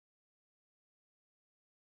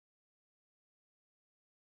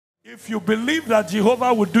If you believe that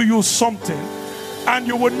Jehovah will do you something and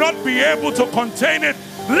you will not be able to contain it,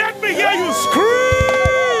 let me hear you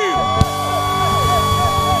scream.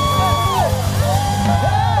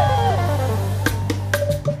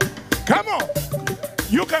 Come on.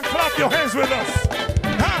 You can clap your hands with us.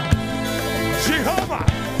 Huh? Jehovah,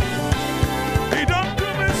 he don't do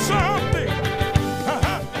me something.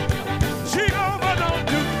 Jehovah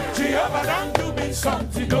don't do me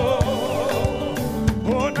something.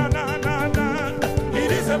 Oh, na na na na,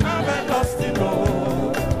 it is a marvelous thing.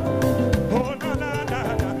 Oh, na na na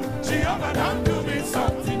na, Jehovah don't do me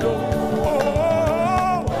something.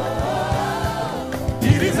 Oh,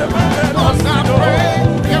 it is a marvelous thing.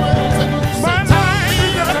 My life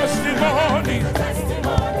is a testimony.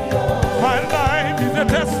 My life is a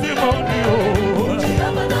testimony.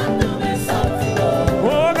 Jehovah don't do me something.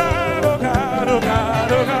 Oh God, oh God, oh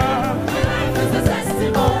God, oh God. My life is a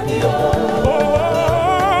testimony.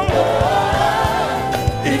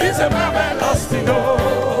 It is a marvelous thing.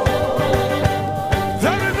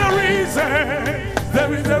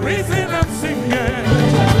 There is a reason I'm singing.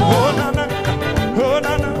 Oh na na, oh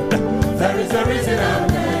na na. There is a reason I'm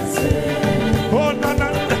dancing. Oh na na,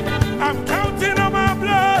 I'm counting on my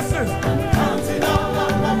blessings. Counting all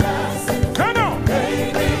of my blessings. Come on,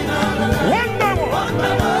 one by one.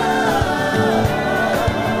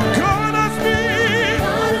 God has been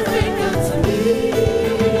good to me.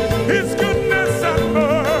 His goodness and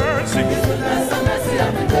mercy. His goodness and mercy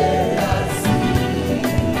every day I see.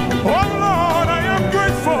 Oh Lord, I am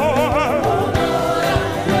grateful. Oh Lord, I'm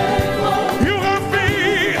grateful. You have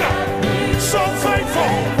been so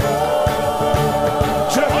faithful.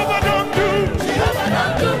 Jehovah don't do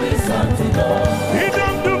me something. He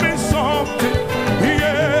don't do me something.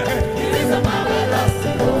 Yeah, It is a marvelous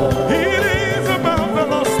thing. it is a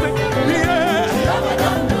marvelous thing. Yeah. Jehovah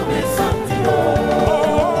don't do me something. Oh,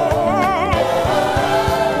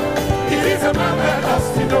 it is a marvelous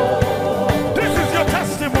thing. This is your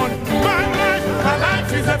testimony. My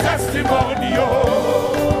life is a testimony.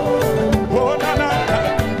 Oh, na na na.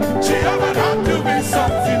 Jehovah don't do me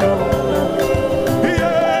something.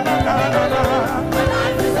 Yeah, na na na na. My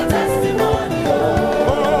life is a testimony.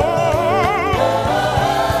 Oh,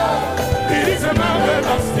 it is a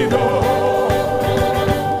marvelous thing.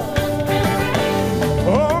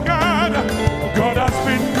 Oh God, God has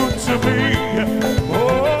been good to me.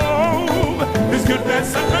 Oh, His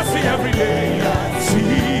goodness and mercy every day I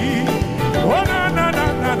see. Oh na na na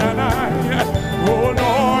na na na. Oh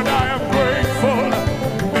Lord, I am grateful.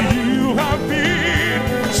 You have been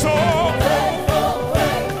so faithful.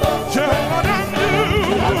 Jehovah don't do.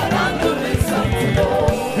 Don't do me something.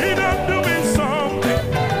 He don't do me something.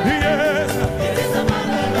 Yes, It is a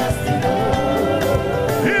marvelous thing.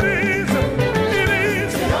 it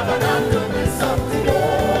is. Jehovah don't do me something.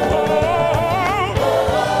 Oh,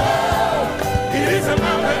 it is a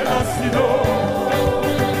marvelous thing.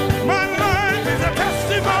 My life is a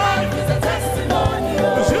testimony. It's a testimony.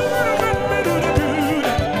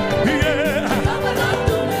 Yeah, Jehovah don't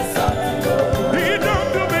do me something. He don't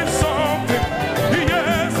do me something.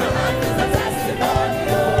 Yes. Life is a testimony.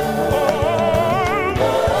 Oh,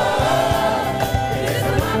 It is a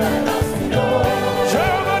marvelous thing.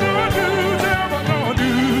 Jehovah don't do. Jehovah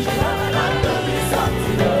don't do me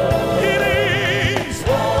something. It is.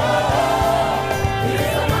 It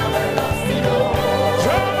is a marvelous thing.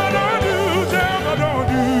 Jehovah don't do. Jehovah don't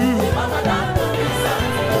do me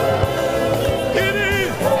something. It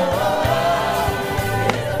is.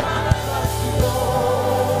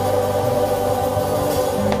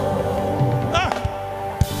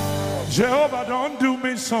 Jehovah don't do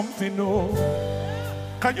me something, no.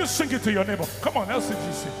 Can you sing it to your neighbor? Come on,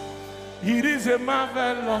 LCGC. It is a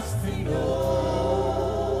marvelous thing, oh.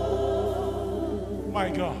 My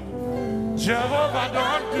God. Jehovah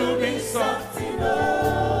don't do me something,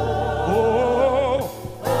 oh.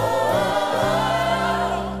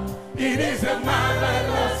 It is a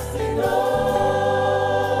marvelous thing,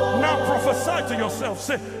 oh. Now prophesy to yourself.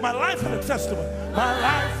 Say, my life is a testimony. My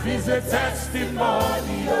life is a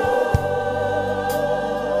testimony, oh.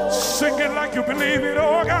 Sing it like you believe it,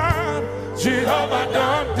 oh God. Jehovah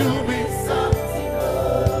don't do me. Something.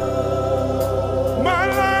 My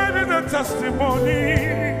life is a testimony.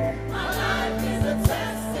 My life is a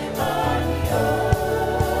testimony.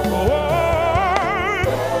 Oh,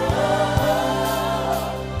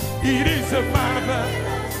 it is a marvelous.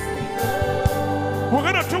 We're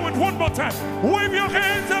gonna do it one more time. Wave your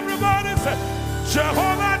hands, everybody. Say,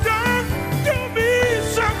 Jehovah don't do me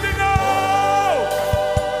something. Oh,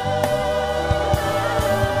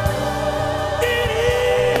 it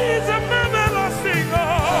is a marvelous thing. Oh,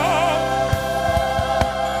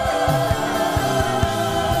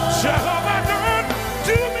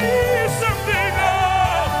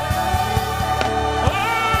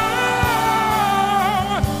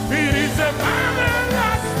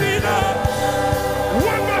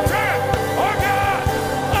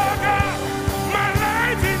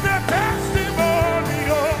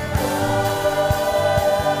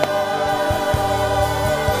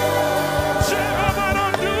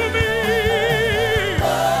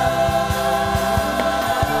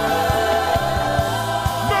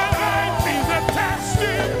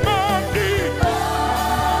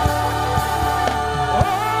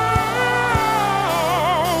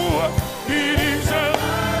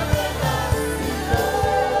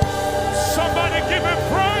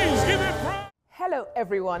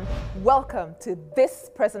 everyone. Welcome to This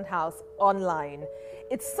Present House Online.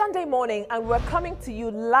 It's Sunday morning and we're coming to you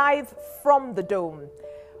live from the Dome.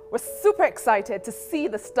 We're super excited to see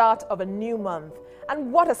the start of a new month,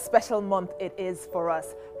 and what a special month it is for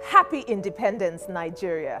us. Happy Independence,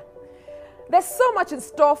 Nigeria. There's so much in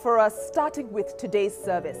store for us, starting with today's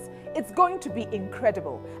service. It's going to be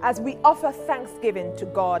incredible as we offer thanksgiving to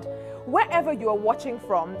God. Wherever you are watching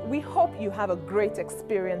from, we hope you have a great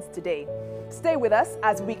experience today. Stay with us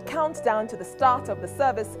as we count down to the start of the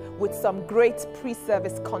service with some great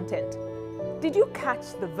pre-service content. Did you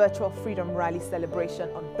catch the virtual Freedom Rally celebration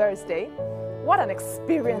on Thursday? What an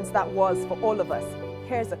experience that was for all of us.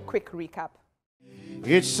 Here's a quick recap.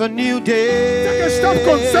 It's a new day. Take a step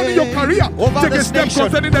concerning your career. Take a step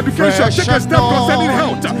concerning education. Take a step concerning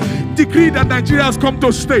health. Decree that Nigeria has come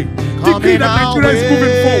to stay. Decree that Nigeria is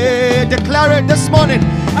moving forward. Declare it this morning.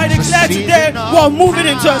 I declare today we're moving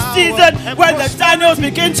into a season where the Daniels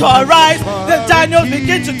begin to arise, the Daniels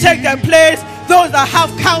begin to take their place, those that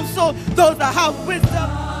have counsel, those that have wisdom.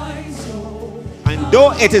 And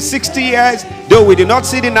though it is 60 years, though we do not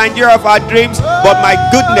see the Nigeria of our dreams, but my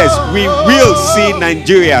goodness, we will see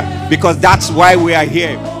Nigeria, because that's why we are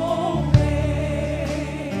here.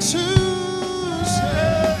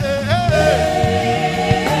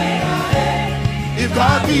 If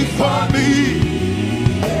God be for me,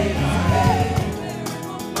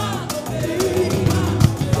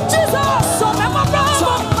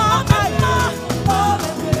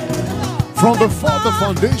 from before the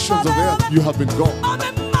foundations of the earth, you have been God.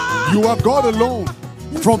 You are God alone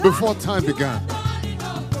from before time began.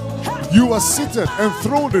 You are seated,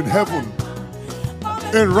 enthroned in heaven,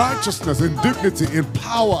 in righteousness, in dignity, in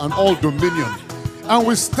power, and all dominion. And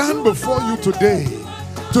we stand before you today,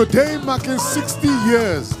 marking 60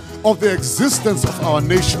 years of the existence of our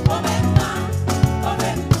nation.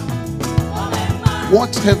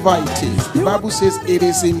 Whatever it is, the Bible says it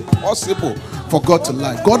is impossible for God to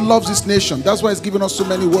lie. God loves this nation. That's why He's given us so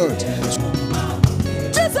many words. And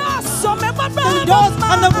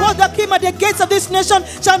the word that came at the gates of this nation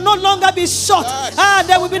shall no longer be shut.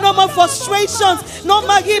 There will be no more frustrations, no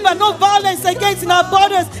more evil, no violence against in our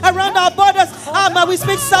borders, around our borders. But we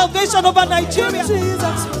speak salvation over Nigeria.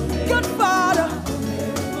 Jesus, good Father.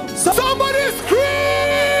 somebody scream!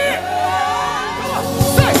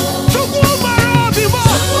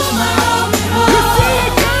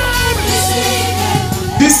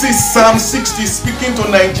 This is Psalm 60 speaking to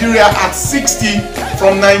Nigeria at 60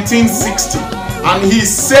 from 1960, and he's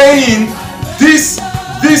saying this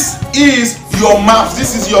is your map,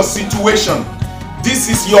 this is your situation, this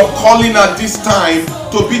is your calling at this time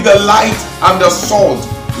to be the light and the salt.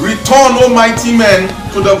 Return, O mighty men,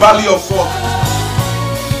 to the valley of salt.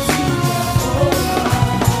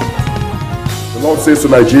 The Lord says to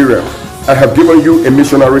Nigeria, I have given you a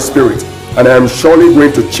missionary spirit, and I am surely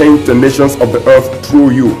going to change the nations of the earth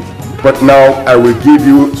through you. But now I will give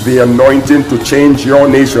you the anointing to change your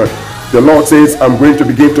nation. The Lord says, I'm going to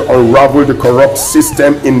begin to unravel the corrupt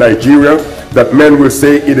system in Nigeria, that men will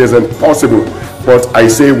say it is impossible. But I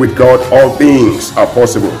say with God, all things are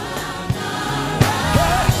possible.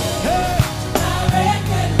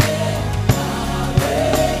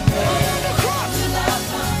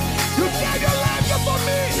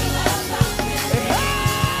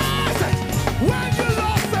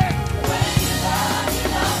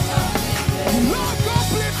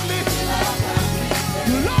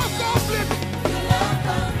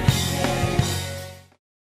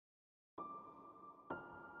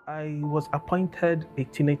 I was appointed a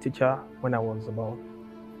teenage teacher when I was about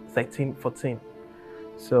 13, 14.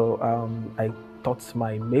 So I taught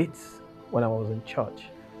my mates when I was in church.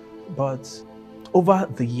 But over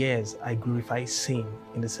the years, I glorify sin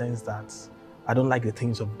in the sense that I don't like the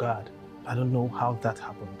things of God. I don't know how that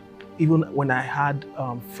happened. Even when I had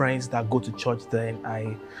friends that go to church, then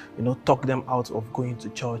I, talk them out of going to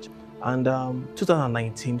church. And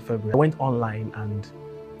 2019 February, I went online and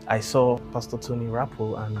I saw Pastor Tony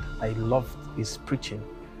Rappo, and I loved his preaching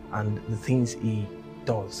and the things he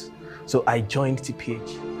does. So I joined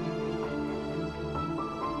TPH.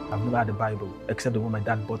 I've never had a Bible except the one my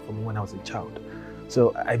dad bought for me when I was a child.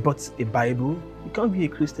 So I bought a Bible. You can't be a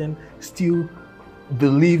Christian, still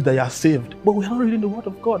believe that you are saved, but we are not reading the Word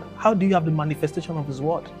of God. How do you have the manifestation of His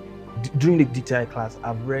Word? During the DTI class,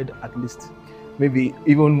 I've read at least maybe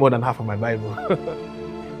even more than half of my Bible.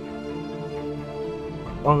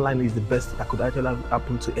 Online is the best that could actually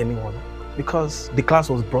happen to anyone, because the class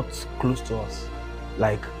was brought close to us.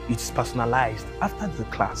 Like, it's personalized. After the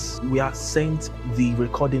class, we are sent the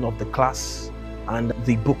recording of the class and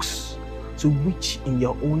the books. to which in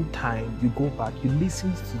your own time you go back, you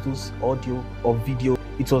listen to those audio or video.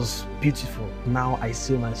 It was beautiful. Now I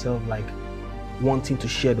see myself like wanting to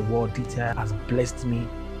share the word. Detail has blessed me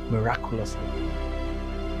miraculously.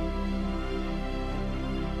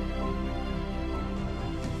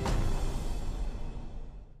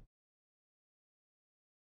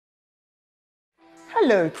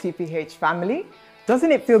 Hello, TPH family.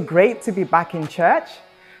 Doesn't it feel great to be back in church?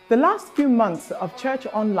 The last few months of Church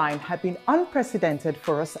Online have been unprecedented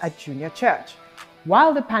for us at Junior Church.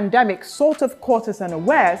 While the pandemic sort of caught us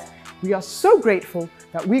unawares, we are so grateful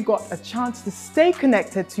that we got a chance to stay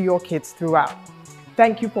connected to your kids throughout.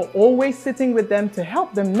 Thank you for always sitting with them to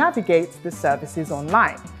help them navigate the services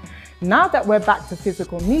online. Now that we're back to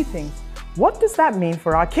physical meetings, what does that mean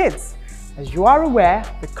for our kids? As you are aware,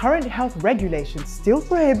 the current health regulations still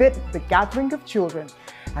prohibit the gathering of children.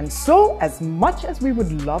 And so, as much as we would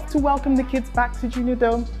love to welcome the kids back to Junior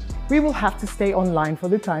Dome, we will have to stay online for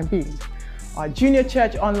the time being. Our Junior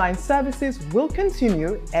Church online services will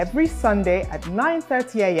continue every Sunday at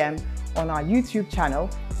 9:30 a.m. on our YouTube channel,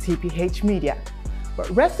 TPH Media. But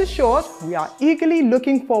rest assured, we are eagerly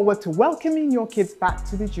looking forward to welcoming your kids back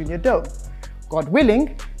to the Junior Dome. God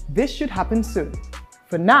willing, this should happen soon.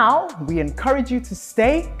 For now, we encourage you to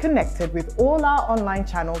stay connected with all our online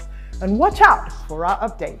channels and watch out for our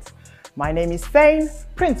updates. My name is Fain,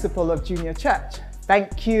 Principal of Junior Church.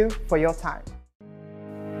 Thank you for your time.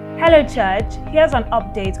 Hello Church, here's an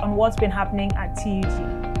update on what's been happening at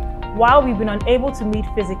TUG. While we've been unable to meet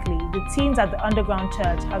physically, the teens at the Underground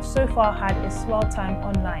Church have so far had a swell time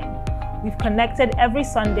online. We've connected every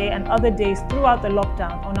Sunday and other days throughout the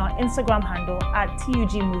lockdown on our Instagram handle at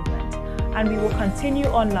TUG Movement, and we will continue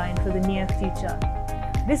online for the near future.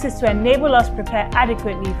 This is to enable us prepare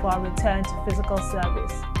adequately for our return to physical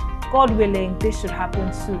service. God willing, this should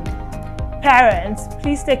happen soon. Parents,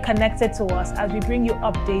 please stay connected to us as we bring you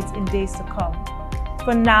updates in days to come.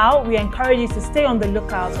 For now, we encourage you to stay on the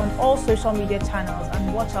lookout on all social media channels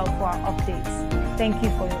and watch out for our updates. Thank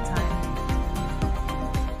you for your time.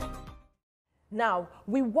 Now,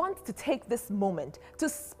 we want to take this moment to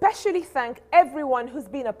specially thank everyone who's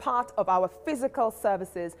been a part of our physical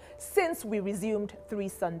services since we resumed 3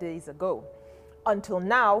 Sundays ago. Until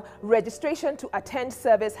now, registration to attend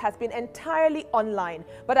service has been entirely online,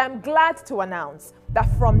 but I'm glad to announce that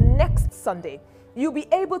from next Sunday, you'll be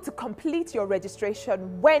able to complete your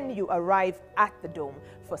registration when you arrive at the Dome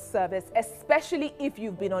for service, especially if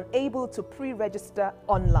you've been unable to pre-register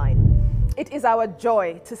online. It is our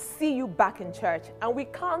joy to see you back in church, and we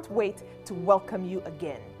can't wait to welcome you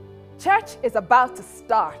again. Church is about to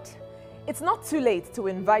start. It's not too late to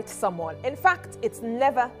invite someone. In fact, it's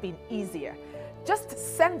never been easier. Just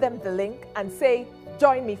send them the link and say,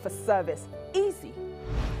 "Join me for service." Easy.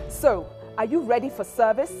 So, are you ready for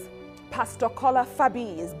service? Pastor Kola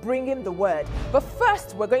Fabi is bringing the word. But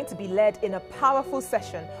first, we're going to be led in a powerful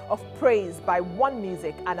session of praise by One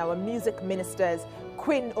Music and our music ministers,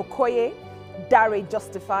 Queen Okoye, Dare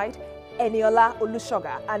Justified, Eniola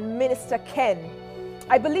Olushoga, and Minister Ken.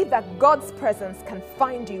 I believe that God's presence can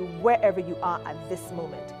find you wherever you are at this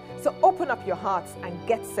moment. So open up your hearts and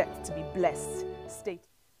get set to be blessed. Stay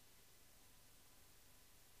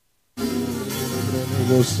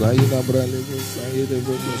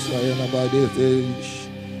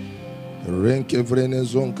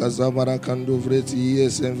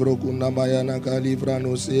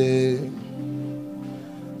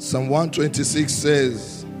Psalm 126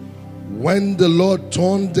 says, when the Lord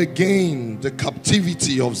turned again the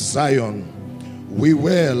captivity of Zion, we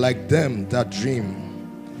were like them that dream.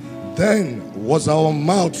 Then was our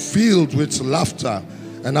mouth filled with laughter,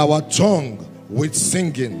 and our tongue with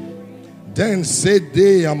singing. Then said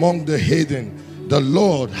they among the heathen, the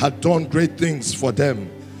Lord had done great things for them.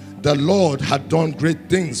 The Lord had done great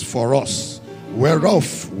things for us,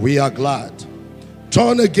 whereof we are glad.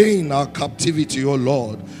 Turn again our captivity, O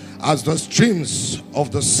Lord, as the streams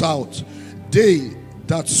of the south. They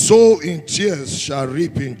that sow in tears shall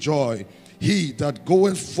reap in joy. He that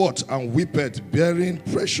goeth forth and weepeth, bearing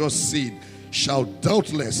precious seed, shall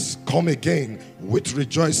doubtless come again with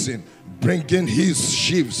rejoicing, bringing his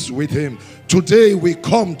sheaves with him. Today we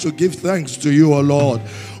come to give thanks to you, O Lord.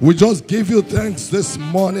 We just give you thanks this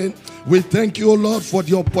morning. We thank you, O Lord, for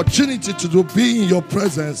the opportunity to be in your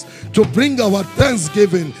presence, to bring our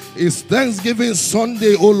thanksgiving. It's Thanksgiving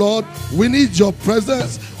Sunday, O Lord. We need your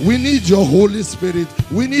presence. We need your Holy Spirit.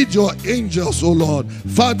 We need your angels, O Lord.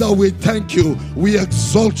 Father, we thank you. We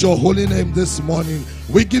exalt your holy name this morning.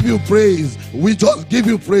 We give you praise. We just give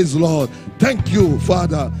you praise, Lord. Thank you,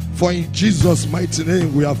 Father, for in Jesus' mighty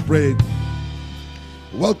name we have prayed.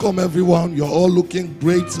 Welcome everyone. You're all looking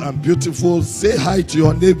great and beautiful. Say hi to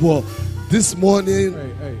your neighbor. This morning,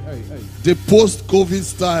 the post-COVID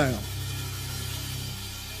style.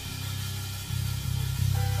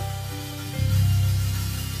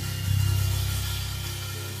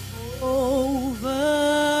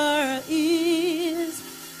 Jehovah is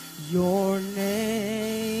your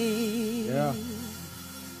name. Yeah.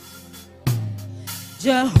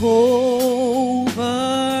 Jehovah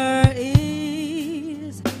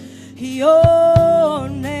is your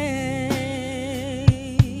name.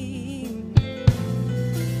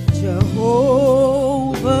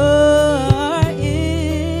 Jehovah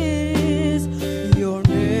is your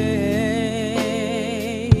name.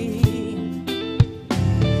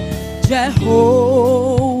 Jehovah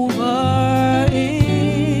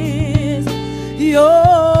is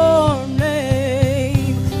your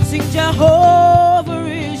name. Sing Jehovah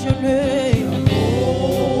is your name.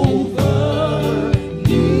 Jehovah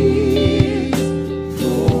is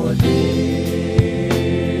your name.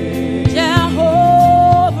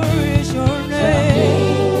 Jehovah is your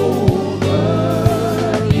name. Jehovah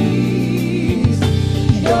is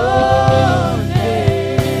your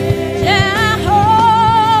name.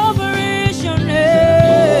 Jehovah is your name.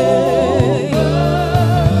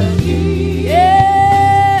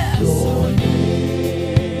 Yes.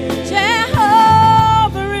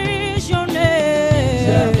 Jehovah is your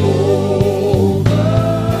name.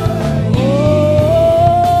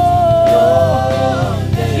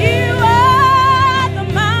 You are the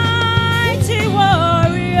mighty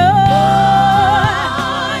warrior.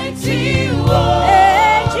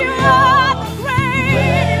 And you are the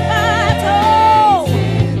great in battle.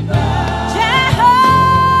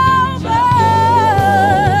 Jehovah,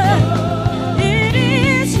 it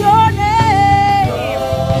is your name.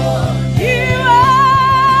 You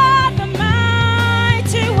are the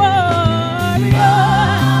mighty warrior.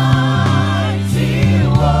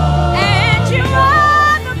 And you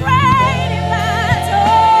are the great in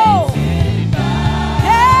battle.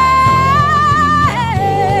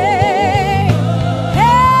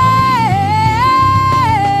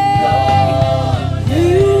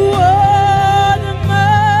 You are the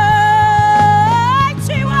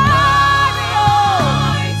mighty warrior.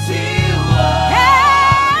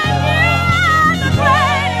 And you are the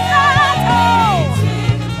great in battle.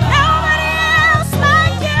 Nobody else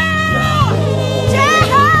like you,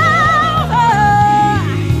 Jehovah.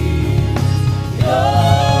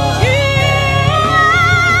 You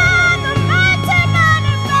are the mighty man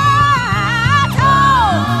in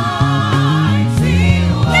battle.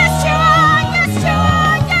 Yes, you are. Yes, you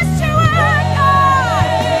are. Yes, you are, God.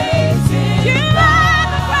 You are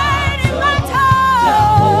the great in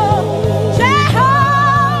battle.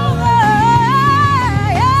 Jehovah.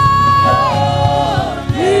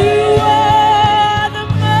 You are the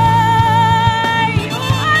mighty. You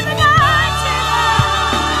are the mighty.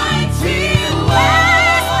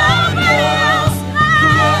 There's nobody else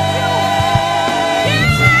like you. You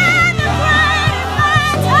are the great in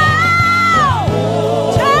battle.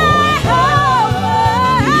 Jehovah.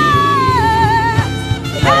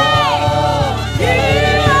 Hey,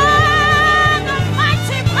 you are the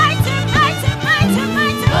mighty, mighty, mighty, mighty,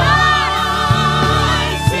 mighty, mighty.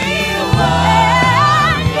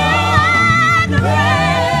 And you are the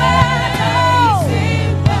great in battle.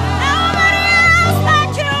 Nobody else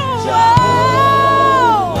like you.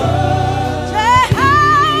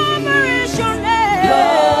 Jehovah is your name.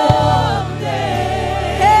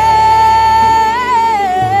 Hey,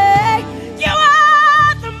 you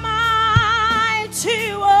are the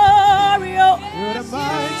mighty warrior. You're the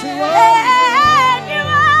mighty And you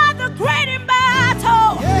are the great in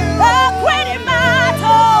battle. The great in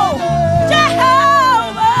battle.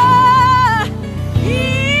 Jehovah,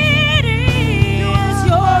 it is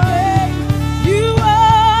your name. You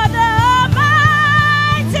are the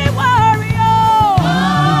mighty warrior.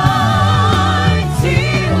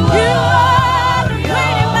 You are the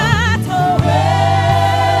great in battle.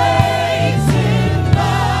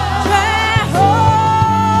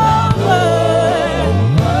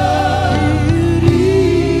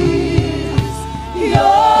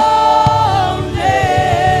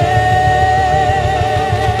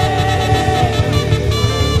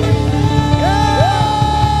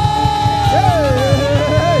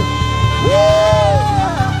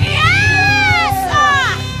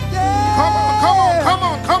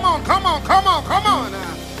 Come on.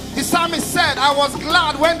 The psalmist said, I was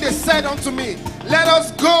glad when they said unto me, let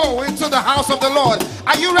us go into the house of the Lord.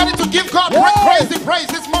 Are you ready to give God crazy praise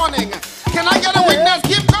this morning? Can I get a witness?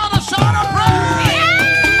 Give God a shout of praise.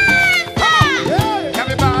 Come on.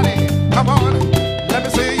 Everybody, come on. Let me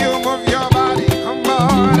see you move your body. Come on.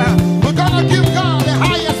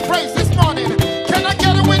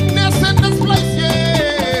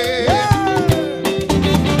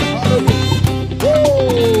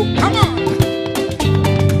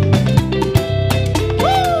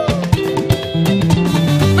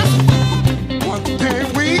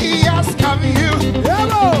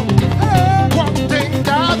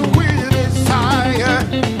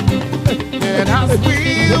 we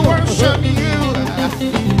worship you.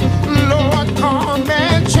 Lord, come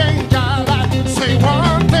and change our life. Say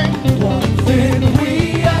one thing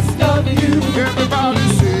we ask of you. Everybody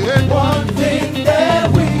say it. One thing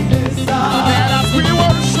that we desire. And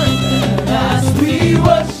as we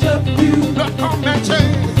worship you, Lord, come and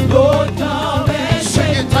change. Lord, come and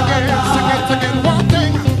change our life. Sing it again. One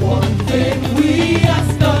thing we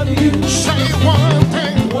ask of you. Say one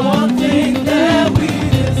thing that we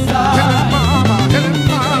desire.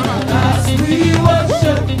 As we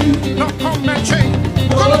worship you, Lord, come and change.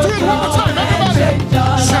 Gonna do it one more time, everybody.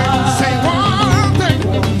 Say one thing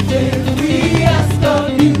we ask of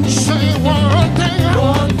you. Say one thing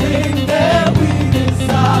that we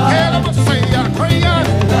desire. Get up and say a prayer.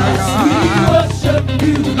 As we worship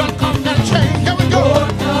you, Lord, come and change. Here we go.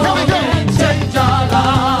 Here we go. Change our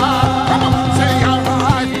life. Come on, say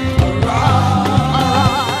alright, alright,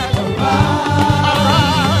 alright, alright,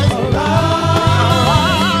 alright.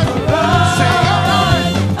 Say alright,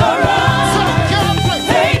 alright.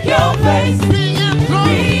 Take your place, be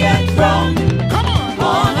enthroned. Come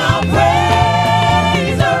on our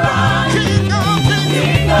praise arise. King of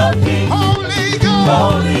kings, Holy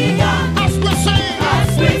God, as we sing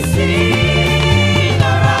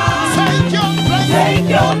arise. Take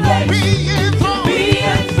your place, be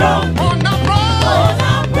enthroned. On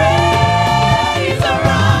our praise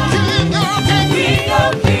arise. King of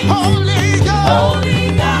kings, Holy God,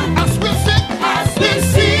 as we sing.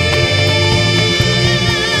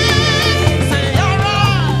 Say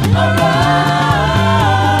arise,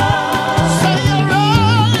 say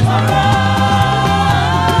arise,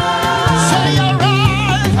 say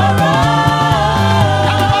arise,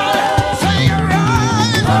 say arise.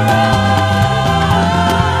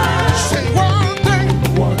 Say one thing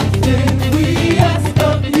we ask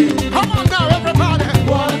of you. Come on now, everybody.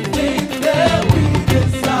 One thing that we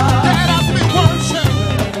desire. That as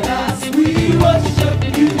we worship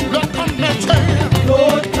you, Lord, come and change.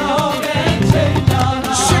 Lord, come and change our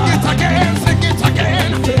lives. Sing it again, sing it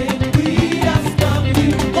again. One thing we ask of you.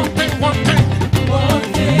 One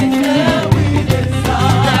thing that we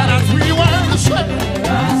desire. That as we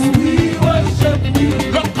worship you,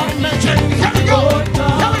 Lord, come and change. Here we go.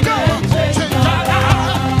 Here we go. Change our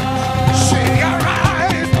lives. Say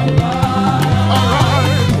arise,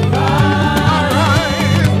 arise, arise.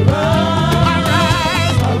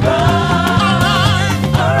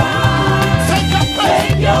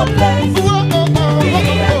 Take your place. Be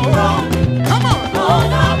enthroned. Come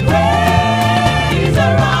on our praise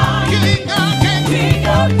arise. King of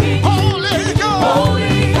kings, Holy God,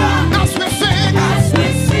 as we sing arise.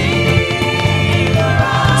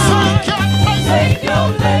 Take your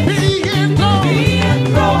place, be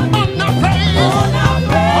enthroned. On our praise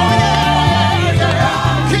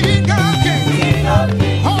arise. King of kings,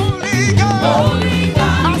 Holy God,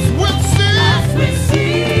 as we sing.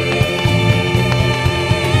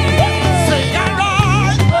 Say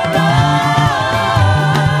arise, arise.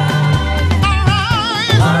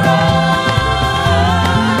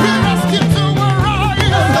 We ask you to arise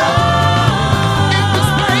in this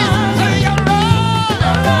place.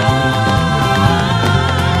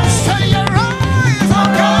 Say arise, oh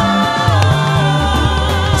God.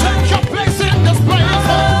 Take your place in this place.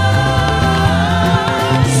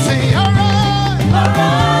 Say arise,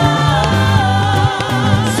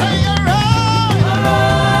 say arise.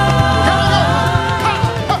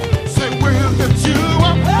 Say we'll lift you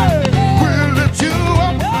up, we'll lift you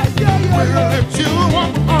up, we'll lift you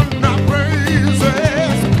up on our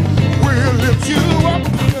praises. We'll lift you up,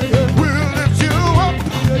 we'll lift you up,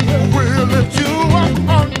 we'll lift you up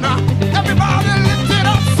on our. Everybody lift it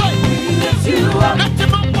up, say we lift you up, lift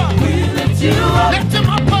him up, we lift you up, lift him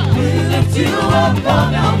up, we lift you up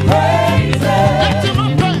on our praises. Lift him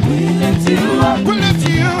up, we lift you up, we lift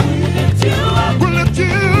you, we lift you up, we lift you,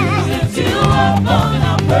 we lift you up on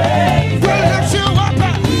our praises. We lift you up,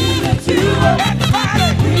 we lift you up, everybody,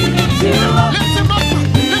 we lift you up, lift him up,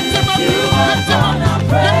 lift him up, lift him up,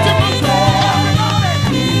 lift him up, everybody,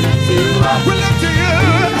 we lift you up, we lift you,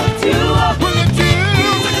 we lift you up, we lift you,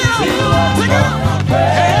 we lift you up, on our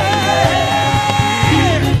praises. We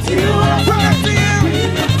lift you up, we lift you, we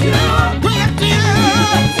lift you up, we lift you, we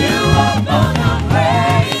lift you up on our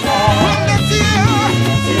praises. We lift you, we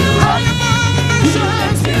lift you up, high above the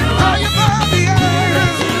nations, high above the earth.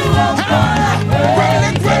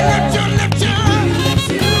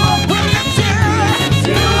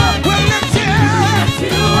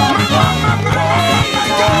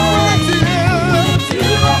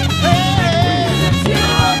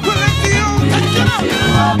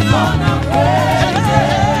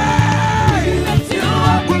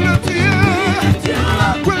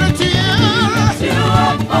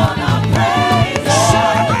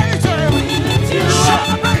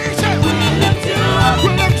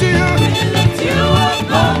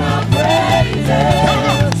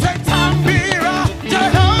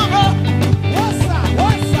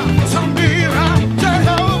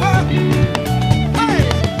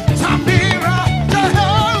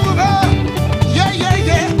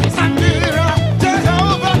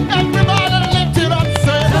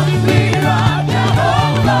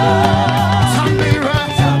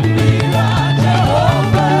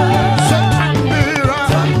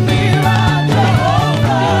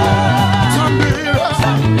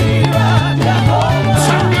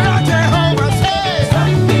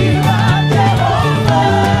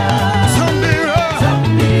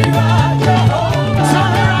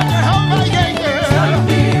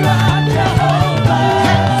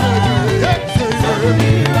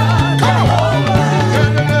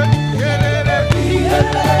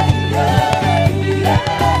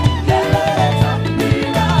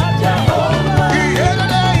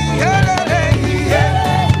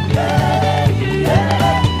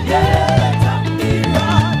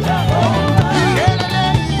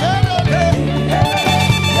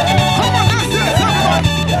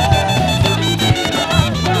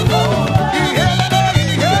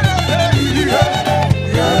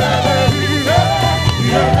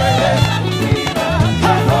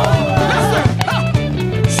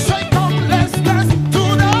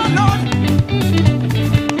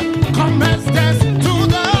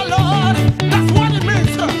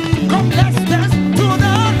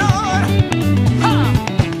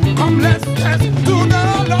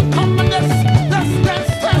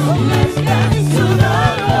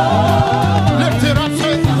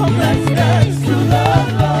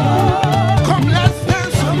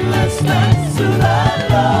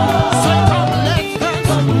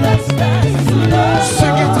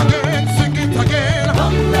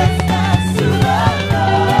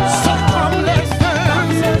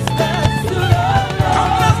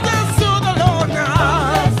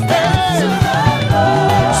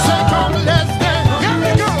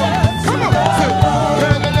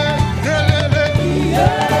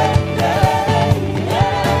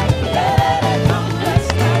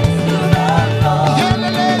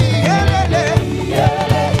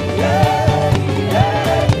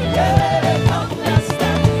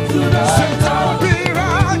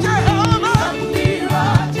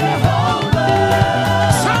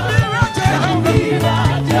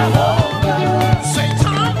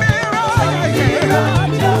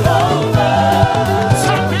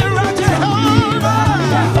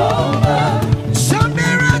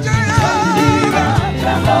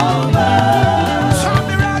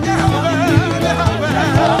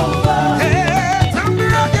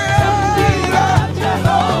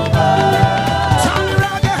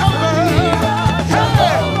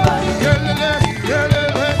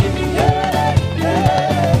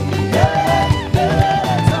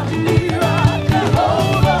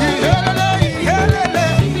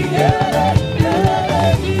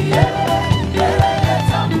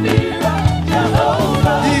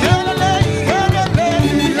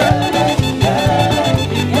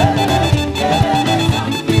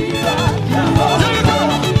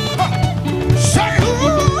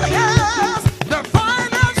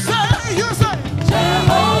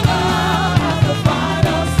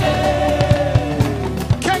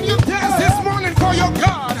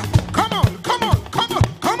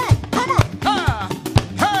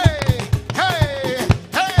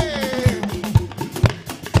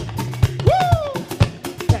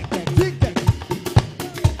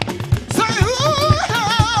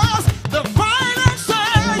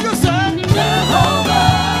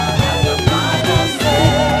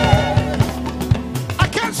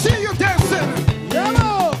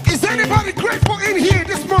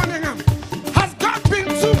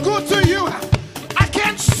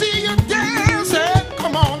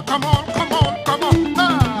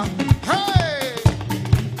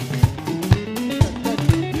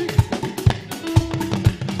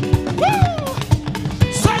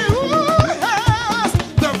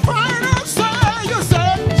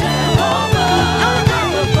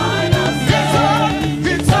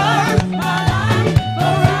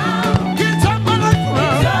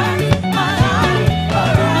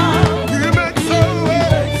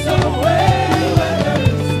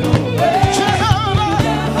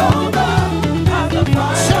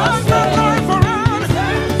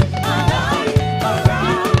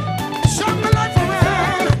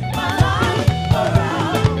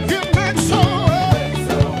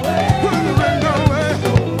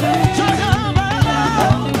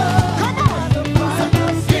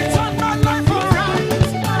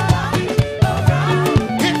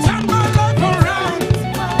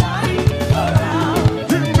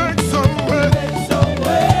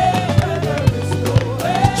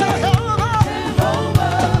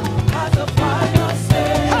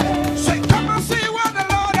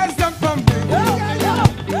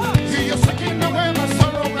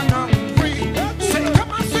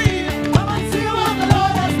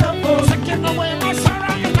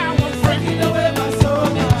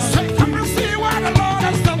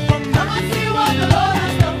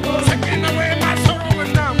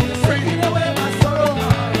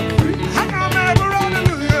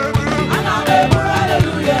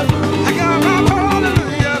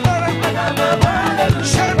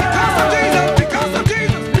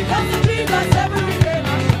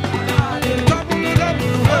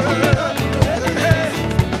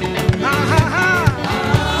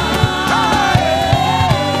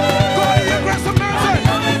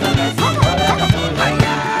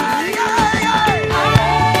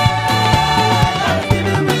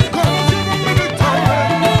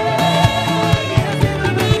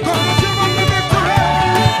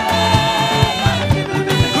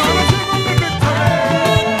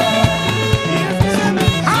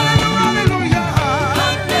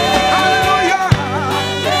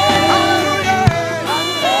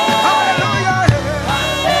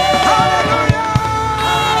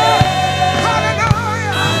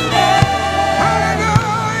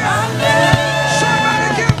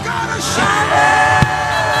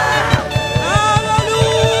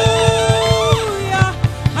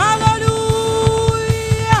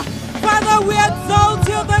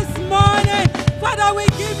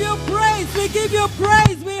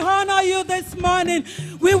 morning.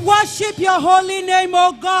 We worship your holy name,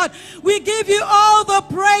 oh God. We give you all the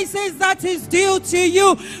praises that is due to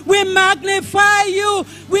you. We magnify you.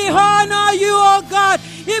 We honor you, oh God,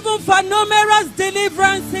 even for numerous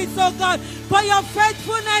deliverances, oh God, for your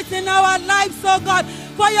faithfulness in our lives, oh God,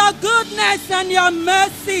 for your goodness and your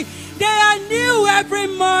mercy. They are new every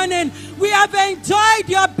morning. We have enjoyed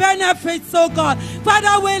your benefits, oh God.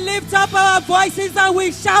 Father, we lift up our voices and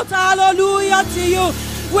we shout hallelujah to you.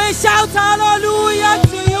 We shout hallelujah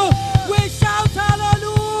to you. We shout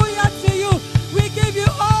hallelujah to you. We give you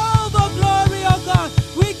all the glory, oh God.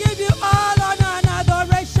 We give you all honor and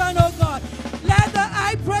adoration, oh God. Let the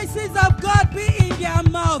high praises of God be in their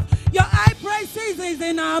mouth. Your high praises is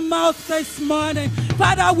in our mouth this morning.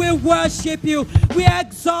 Father, we worship you. We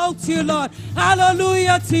exalt you, Lord.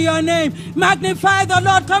 Hallelujah to your name. Magnify the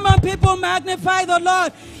Lord. Come on, people, magnify the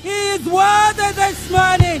Lord. He is worthy this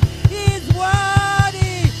morning. He is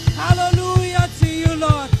worthy. Hallelujah to you,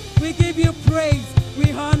 Lord. We give you praise.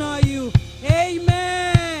 We honor you.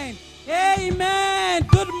 Amen. Amen.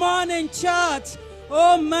 Good morning, church.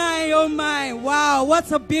 Oh my, oh my. Wow, what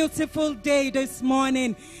a beautiful day this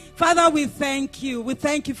morning. Father, we thank you. We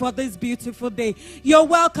thank you for this beautiful day. You're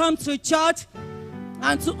welcome to church.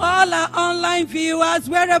 And to all our online viewers,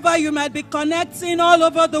 wherever you might be connecting all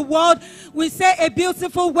over the world, we say a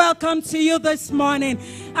beautiful welcome to you this morning.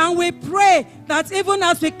 And we pray that even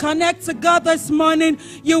as we connect to God this morning,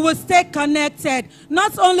 you will stay connected,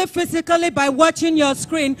 not only physically by watching your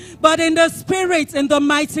screen, but in the spirit, in the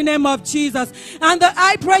mighty name of Jesus. And the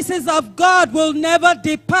high praises of God will never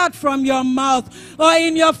depart from your mouth or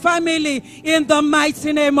in your family, in the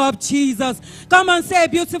mighty name of Jesus. Come and say a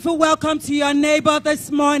beautiful welcome to your neighbor this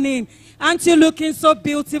morning. Aren't you looking so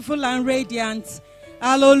beautiful and radiant?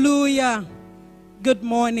 Hallelujah. Good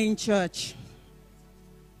morning, church.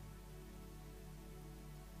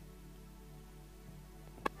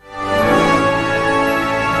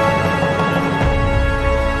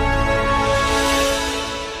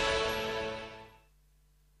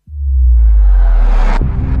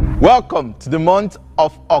 Welcome to the month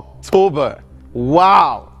of October.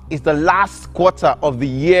 Wow, it's the last quarter of the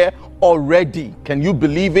year already. Can you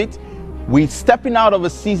believe it? We're stepping out of a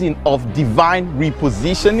season of divine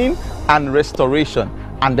repositioning and restoration.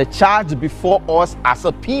 And the charge before us as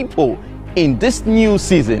a people in this new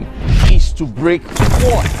season is to break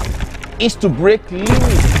forth, is to break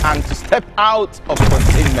limits and to step out of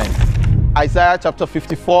containment. Isaiah chapter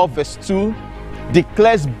 54 verse 2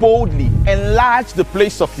 declares boldly, enlarge the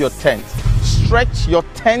place of your tent, stretch your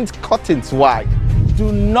tent curtains wide,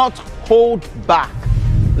 do not hold back,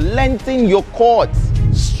 lengthen your cords,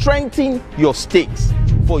 strengthen your stakes,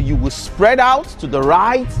 for you will spread out to the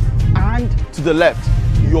right and to the left.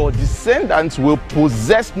 Your descendants will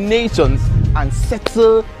possess nations and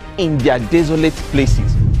settle in their desolate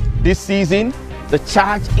places. This season, the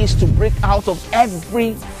charge is to break out of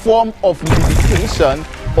every form of limitation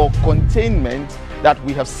or containment that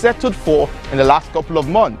we have settled for in the last couple of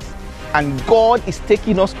months. And God is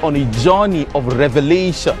taking us on a journey of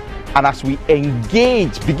revelation. And as we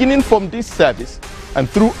engage, beginning from this service and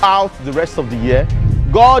throughout the rest of the year,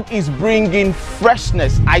 God is bringing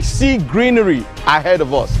freshness. I see greenery ahead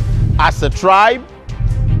of us. As a tribe,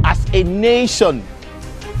 as a nation,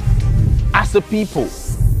 as a people,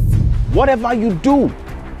 whatever you do,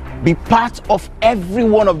 be part of every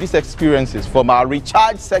one of these experiences, from our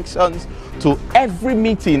recharge sections to every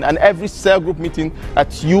meeting and every cell group meeting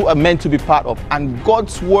that you are meant to be part of. And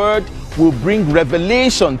God's word will bring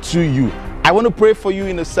revelation to you. I want to pray for you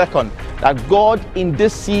in a second that God, in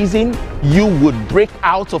this season, you would break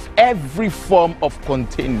out of every form of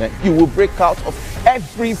containment. You will break out of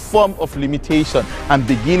every form of limitation. And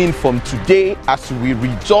beginning from today, as we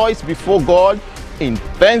rejoice before God in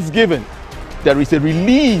thanksgiving, there is a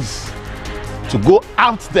release to go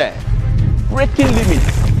out there, breaking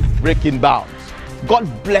limits, breaking bounds.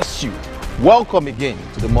 God bless you. Welcome again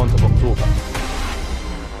to the month of October.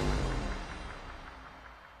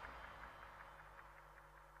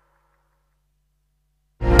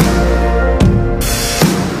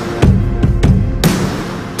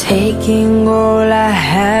 Taking all I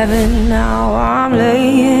have and now I'm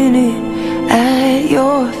laying it at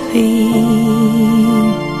your feet.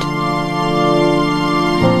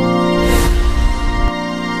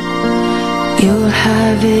 You'll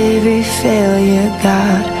have every failure,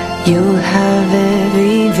 God. You'll have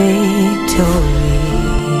every victory.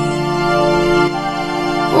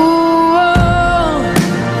 Oh,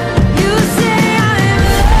 you say I'm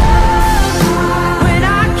loved when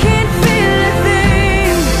I can't feel a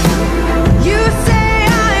thing. You say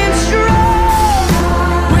I am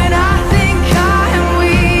strong when I think I am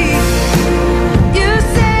weak.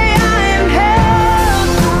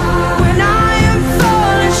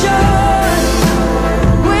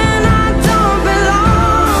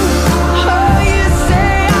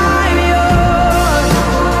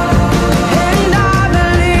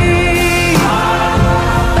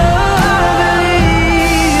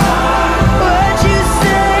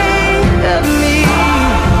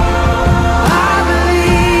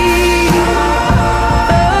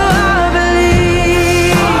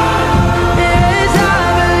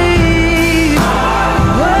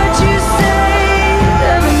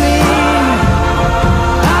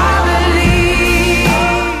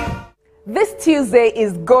 Tuesday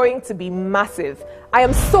is going to be massive. I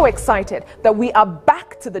am so excited that we are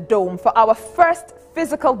back to the Dome for our first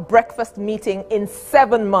physical breakfast meeting in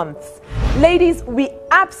 7 months. Ladies, we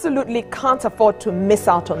absolutely can't afford to miss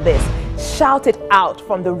out on this. Shout it out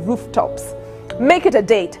from the rooftops. Make it a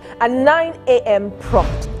date at 9 a.m.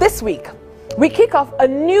 prompt. This week, we kick off a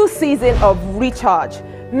new season of Recharge.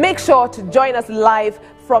 Make sure to join us live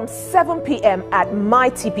from 7 p.m. at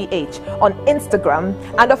MyTPH on Instagram,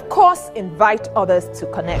 and of course, invite others to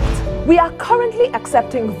connect. We are currently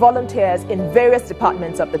accepting volunteers in various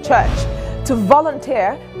departments of the church. To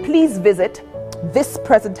volunteer, please visit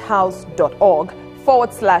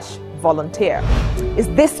thispresenthouse.org/volunteer. Is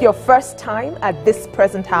this your first time at This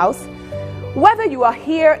Present House? Whether you are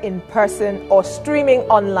here in person or streaming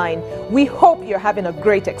online, we hope you're having a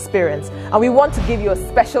great experience, and we want to give you a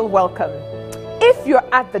special welcome. If you're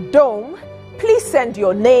at the Dome, please send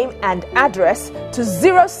your name and address to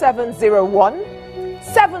 0701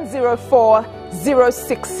 704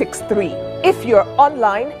 0663. If you're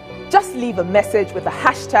online, just leave a message with the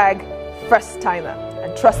hashtag #FirstTimer,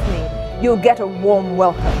 and trust me, you'll get a warm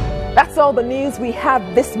welcome. That's all the news we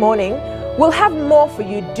have this morning. We'll have more for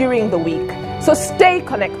you during the week, so stay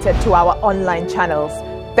connected to our online channels.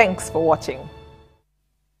 Thanks for watching.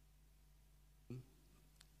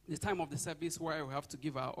 The time of the service where we have to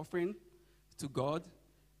give our offering to God,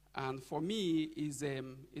 and for me is a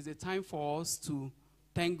time for us to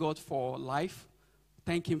thank God for life,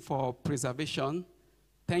 thank Him for preservation,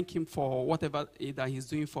 thank Him for whatever that He's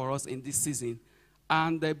doing for us in this season.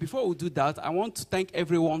 And before we do that, I want to thank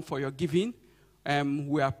everyone for your giving.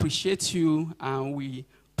 We appreciate you, and we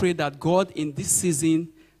pray that God in this season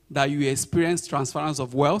that you experience transference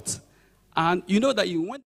of wealth, and you know that you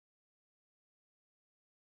went.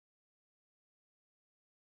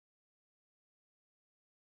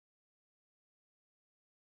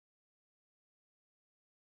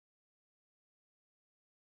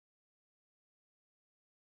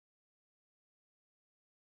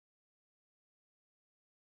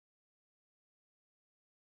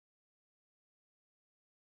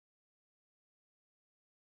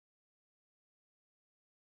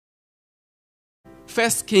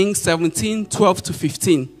 First Kings 17, 12 to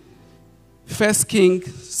 15. First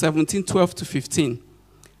Kings 17, 12 to 15.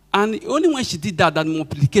 And only when she did that, that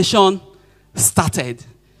multiplication started.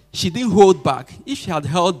 She didn't hold back. If she had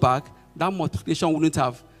held back, that multiplication wouldn't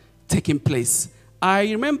have taken place.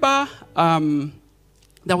 I remember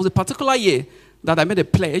there was a particular year that I made a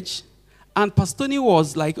pledge, and Pastor Tony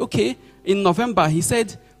was like, okay, in November, he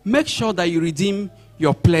said, make sure that you redeem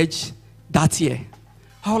your pledge that year.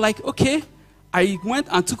 I was like, okay. I went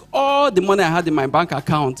and took all the money I had in my bank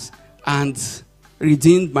account and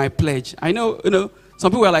redeemed my pledge. I know, some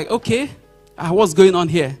people were like, okay, what's going on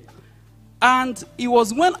here? And it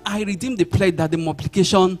was when I redeemed the pledge that the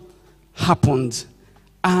multiplication happened.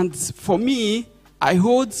 And for me, I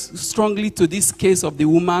hold strongly to this case of the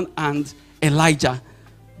woman and Elijah.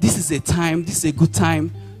 This is a good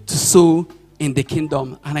time to sow in the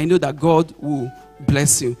kingdom. And I know that God will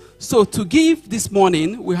bless you. So to give this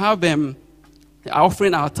morning, we have our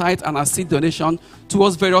offering, our tithe, and our seed donation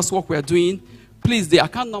towards various work we are doing. Please, the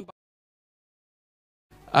account number.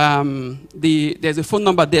 There's a phone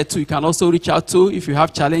number there too. You can also reach out to if you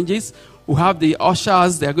have challenges. We have the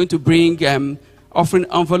ushers. They are going to bring offering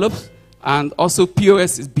envelopes, and also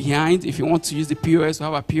POS is behind. If you want to use the POS, we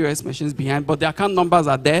have our POS machines behind. But the account numbers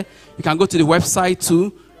are there. You can go to the website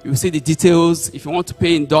too. You will see the details. If you want to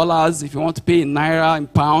pay in dollars, if you want to pay in naira, in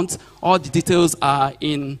pounds, all the details are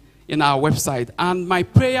in our website. And my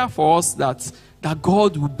prayer for us that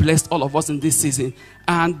God will bless all of us in this season,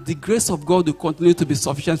 and the grace of God will continue to be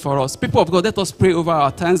sufficient for us. People of God, let us pray over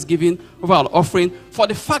our thanksgiving, over our offering. For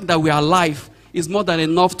the fact that we are alive is more than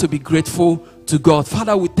enough to be grateful to God.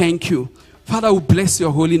 Father, we thank you. Father, we bless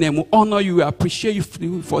your holy name. We honor you. We appreciate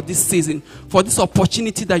you for this season, for this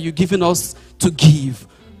opportunity that you've given us to give.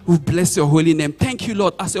 We bless your holy name. Thank you,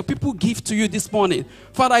 Lord. As your people give to you this morning,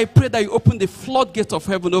 Father, I pray that you open the floodgate of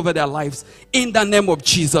heaven over their lives in the name of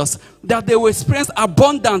Jesus. That they will experience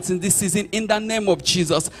abundance in this season in the name of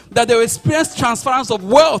Jesus. That they will experience transference of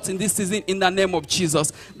wealth in this season in the name of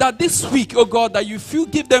Jesus. That this week, oh God, that you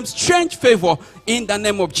give them strange favor in the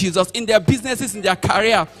name of Jesus. In their businesses, in their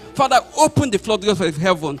career. Father, open the floodgates of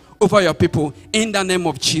heaven over your people in the name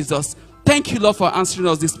of Jesus. Thank you, Lord, for answering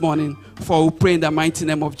us this morning. For we pray in the mighty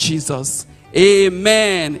name of Jesus.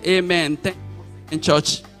 Amen. Amen. Thank you, in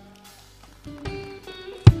church.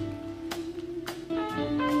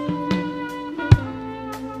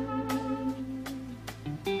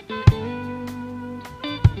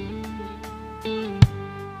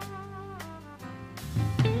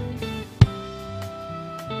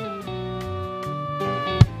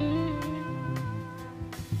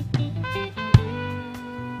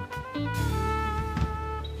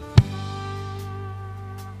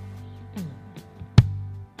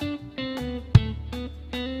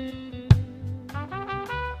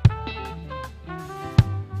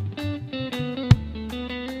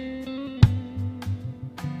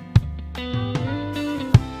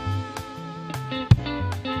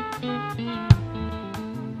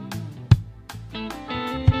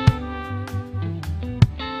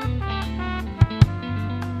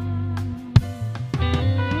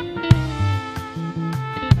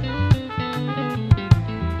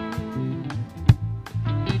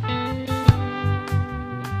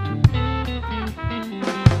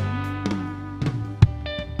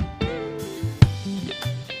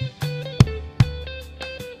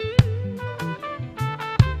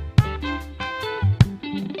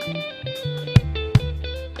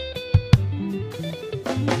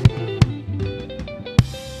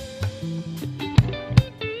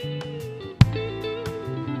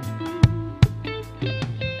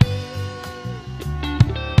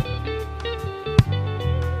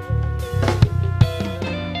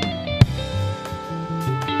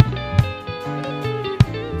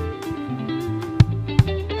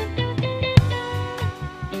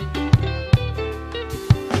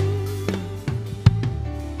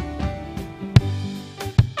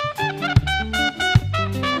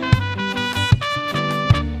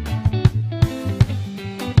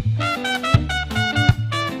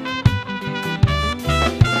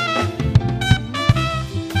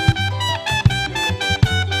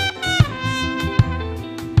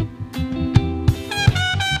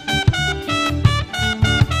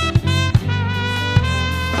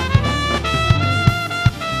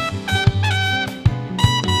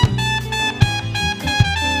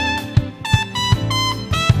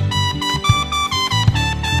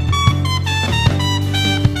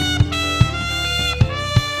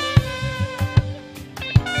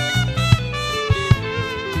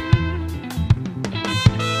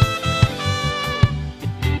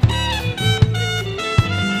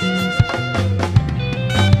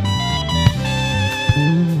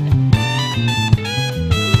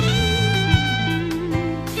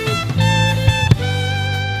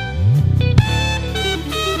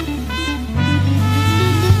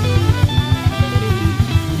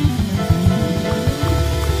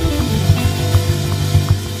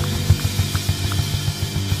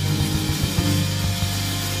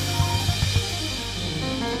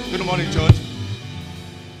 Good morning, church.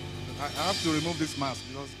 I have to remove this mask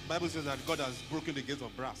because the Bible says that God has broken the gates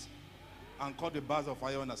of brass and cut the bars of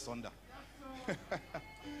iron asunder.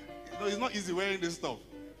 It's not easy wearing this stuff.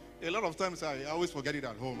 A lot of times I always forget it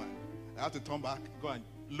at home. I have to turn back, go and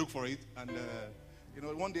look for it. And,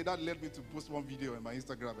 one day that led me to post one video on my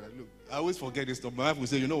Instagram. And I always forget this stuff. My wife will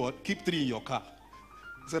say, you know what? Keep 3 in your car.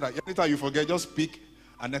 So that anytime you forget, just pick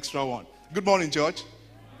an extra one. Good morning, church.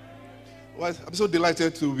 Well, I'm so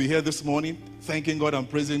delighted to be here this morning, thanking God and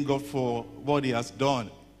praising God for what He has done.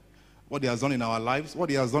 What He has done in our lives, what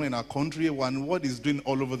He has done in our country, and what He's doing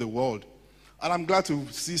all over the world. And I'm glad to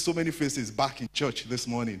see so many faces back in church this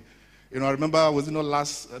morning. I remember,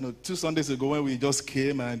 last 2 Sundays ago when we just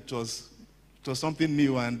came, and it was something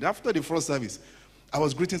new. And after the first service, I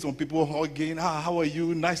was greeting some people, hugging, how are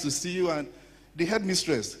you? Nice to see you. And the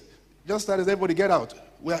headmistress just started, everybody get out.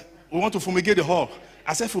 We want to fumigate the hall.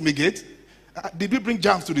 I said, fumigate? Did we bring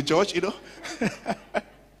jams to the church,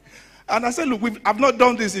 And I said, look, I've not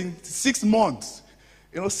done this in 6 months.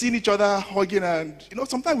 Seeing each other, hugging, and,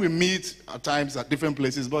 sometimes we meet at times at different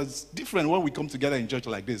places, but it's different when we come together in church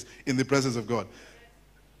like this, in the presence of God.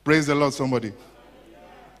 Praise the Lord, somebody.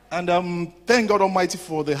 And thank God Almighty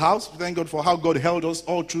for the house. Thank God for how God held us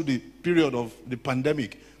all through the period of the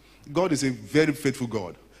pandemic. God is a very faithful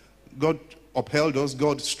God. God upheld us.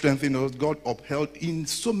 God strengthened us. God upheld in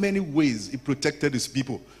so many ways. He protected His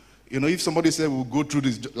people. If somebody said we'll go through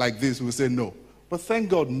this like this, we'll say no. But thank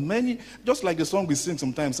God, many, just like the song we sing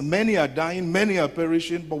sometimes, many are dying, many are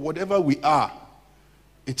perishing, but whatever we are,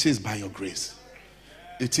 it is by your grace.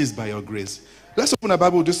 It is by your grace. Let's open our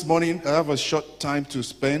Bible this morning. I have a short time to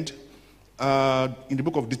spend in the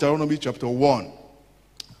book of Deuteronomy chapter 1.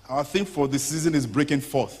 Our theme for this season is breaking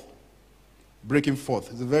forth. Breaking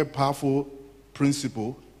forth. It's a very powerful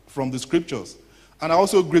principle from the scriptures. And I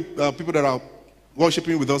also greet people that are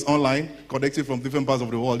worshiping with us online, connected from different parts of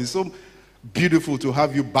the world. It's so beautiful to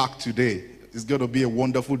have you back today. It's going to be a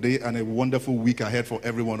wonderful day and a wonderful week ahead for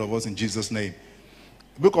every one of us in Jesus' name.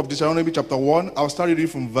 Book of Deuteronomy chapter 1, I'll start reading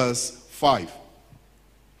from verse 5.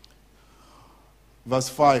 Verse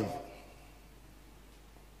 5.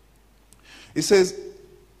 It says,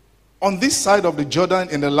 on this side of the Jordan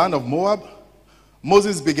in the land of Moab,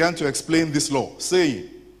 Moses began to explain this law, saying,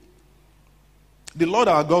 the Lord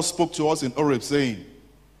our God spoke to us in Horeb, saying,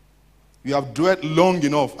 you have dwelt long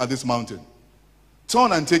enough at this mountain.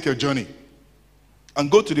 Turn and take your journey,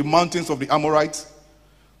 and go to the mountains of the Amorites,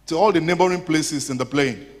 to all the neighboring places in the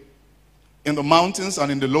plain, in the mountains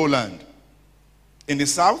and in the lowland, in the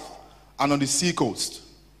south and on the sea coast,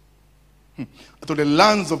 to the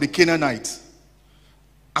lands of the Canaanites,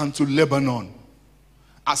 and to Lebanon,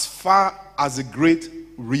 as far as the great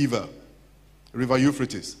river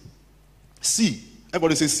Euphrates. See,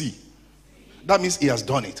 everybody say see. That means He has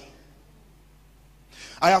done it.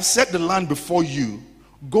 I have set the land before you.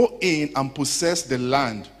 Go in and possess the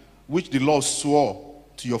land which the Lord swore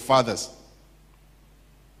to your fathers,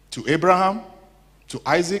 to Abraham, to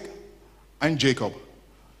Isaac, and Jacob,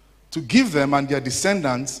 to give them and their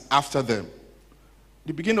descendants after them.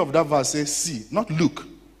 The beginning of that verse says see, not look.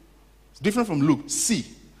 It's different from look. See,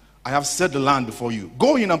 I have set the land before you.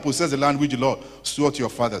 Go in and possess the land which the Lord swore to your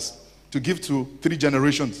fathers, to give to 3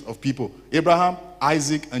 generations of people, Abraham,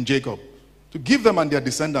 Isaac, and Jacob, to give them and their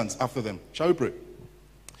descendants after them. Shall we pray?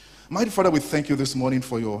 Mighty Father, we thank you this morning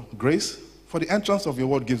for your grace, for the entrance of your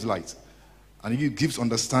word gives light, and it gives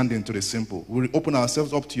understanding to the simple. We open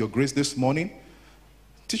ourselves up to your grace this morning.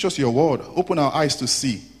 Teach us your word. Open our eyes to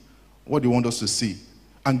see what you want us to see,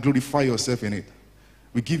 and glorify yourself in it.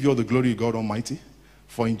 We give you all the glory, God Almighty,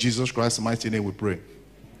 for in Jesus Christ's mighty name we pray.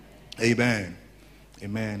 Amen.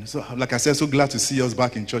 Amen. So, like I said, so glad to see us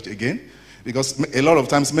back in church again. Because a lot of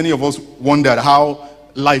times, many of us wondered how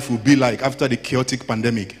life would be like after the chaotic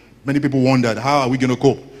pandemic. Many people wondered, how are we going to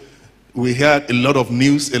cope? We heard a lot of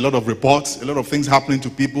news, a lot of reports, a lot of things happening to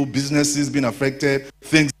people, businesses being affected,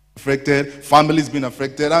 things affected, families being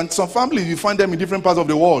affected. And some families, you find them in different parts of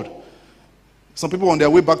the world. Some people on their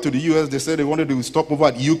way back to the US, they said they wanted to stop over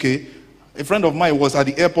at UK. A friend of mine was at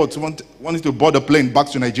the airport wanting to board a plane back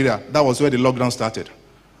to Nigeria. That was where the lockdown started.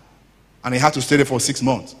 And he had to stay there for 6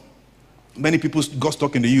 months. Many people got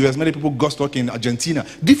stuck in the US. Many people got stuck in Argentina.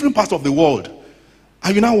 Different parts of the world.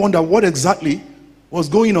 And you now wonder what exactly was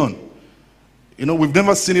going on. We've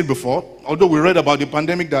never seen it before. Although we read about the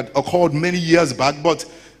pandemic that occurred many years back. But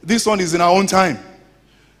this one is in our own time.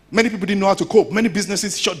 Many people didn't know how to cope. Many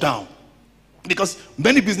businesses shut down. Because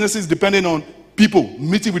many businesses depending on people,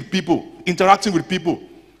 meeting with people, interacting with people,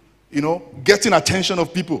 getting attention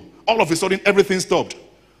of people. All of a sudden, everything stopped.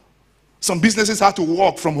 Some businesses had to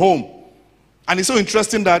work from home. And it's so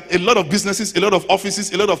interesting that a lot of businesses, a lot of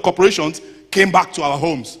offices, a lot of corporations came back to our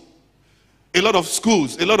homes. A lot of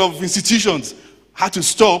schools, a lot of institutions had to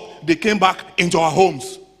stop. They came back into our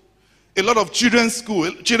homes. A lot of children's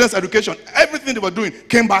school, children's education, everything they were doing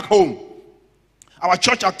came back home. Our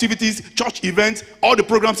church activities, church events, all the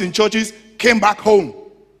programs in churches came back home.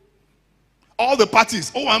 All the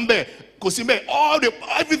parties, Owambe, Kosimbe,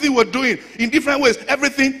 everything we're doing in different ways,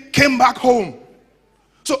 everything came back home.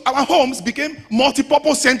 So our homes became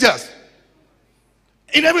multi-purpose centers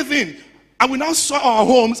in everything. And we now saw our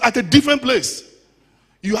homes at a different place.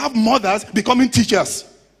 You have mothers becoming teachers.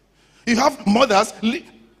 You have mothers,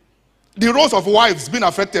 the roles of wives being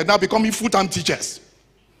affected, now becoming full-time teachers.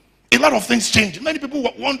 A lot of things changed. Many people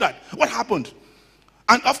wondered what happened.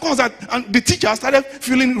 And of course, and the teachers started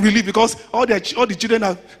feeling relief because all the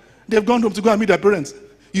children they've gone home to go and meet their parents.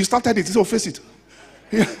 You started it, so face it.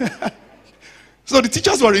 So the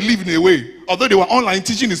teachers were relieved in a way, although they were online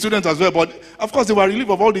teaching the students as well. But of course, they were relieved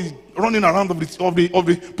of all the running around of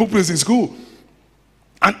the pupils in school.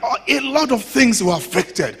 And a lot of things were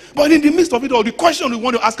affected. But in the midst of it all, the question we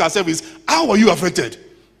want to ask ourselves is, how were you affected?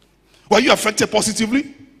 Were you affected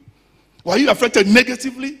positively? Were you affected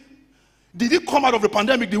negatively? Did you come out of the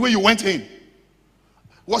pandemic the way you went in?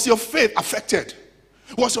 Was your faith affected?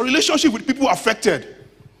 Was your relationship with people affected?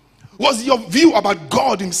 Was your view about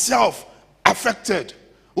God himself affected?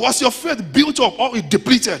 Was your faith built up or it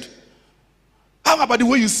depleted? How about the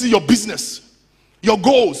way you see your business, your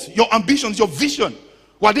goals, your ambitions, your vision?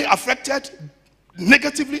 Were they affected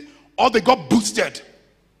negatively or they got boosted?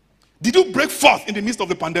 Did you break forth in the midst of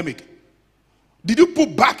the pandemic? Did you pull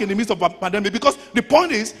back in the midst of the pandemic? Because the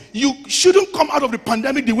point is, you shouldn't come out of the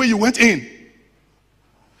pandemic the way you went in.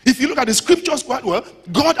 If you look at the scriptures quite well,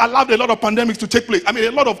 God allowed a lot of pandemics to take place. A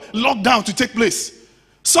lot of lockdown to take place.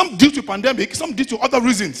 Some due to pandemic, some due to other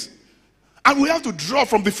reasons. And we have to draw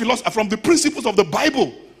from the philosophy, from the principles of the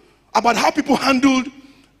Bible about how people handled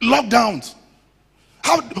lockdowns.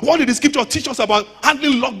 What did the scripture teach us about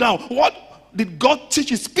handling lockdown? What did God teach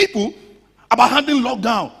his people about handling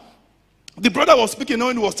lockdown? The brother was speaking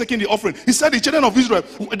when he was taking the offering. He said the children of Israel,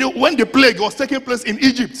 when the plague was taking place in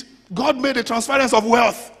Egypt, God made a transference of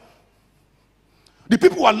wealth. The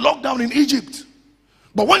people were locked down in Egypt.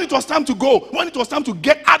 But when it was time to go, when it was time to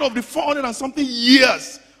get out of the 400 and something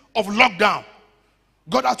years of lockdown,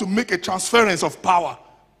 God had to make a transference of power,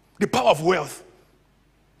 the power of wealth.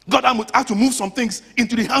 God had to move some things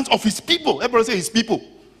into the hands of his people. Everybody say his people.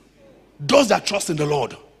 Those that trust in the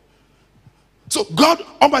Lord. So God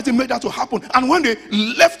Almighty made that to happen. And when they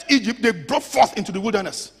left Egypt, they broke forth into the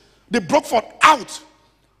wilderness. They broke forth out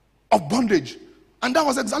of bondage. And that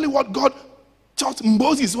was exactly what God taught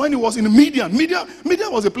Moses when he was in Midian. Midian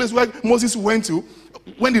was a place where Moses went to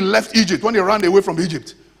when he left Egypt, when he ran away from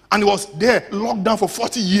Egypt. And he was there locked down for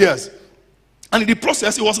 40 years. And in the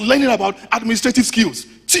process, he was learning about administrative skills,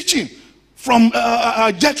 teaching from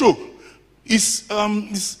Jethro, his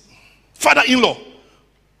father-in-law.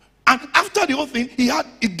 And after the whole thing,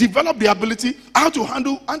 he developed the ability how to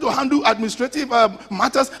handle administrative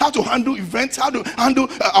matters, how to handle events, how to handle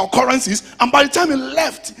occurrences. And by the time he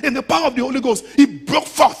left in the power of the Holy Ghost, he broke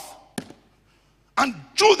forth. And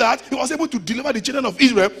through that, he was able to deliver the children of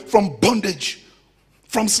Israel from bondage,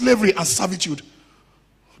 from slavery and servitude.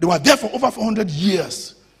 They were there for over 400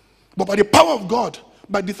 years. But by the power of God,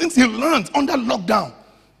 by the things he learned under lockdown,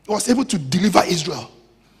 he was able to deliver Israel.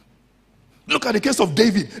 Look at the case of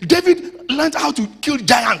David. David learned how to kill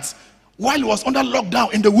giants while he was under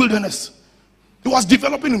lockdown in the wilderness. He was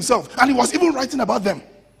developing himself, and he was even writing about them.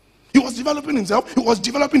 He was developing himself. He was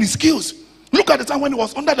developing his skills. Look at the time when he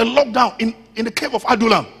was under the lockdown in the cave of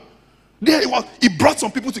Adullam. There he brought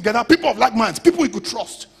some people together, people of like minds, people he could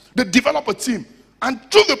trust. They developed a team. And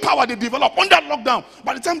through the power they developed under lockdown,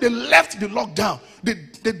 by the time they left the lockdown,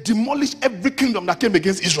 they demolished every kingdom that came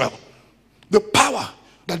against Israel. The power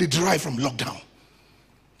that they derived from lockdown.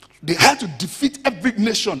 They had to defeat every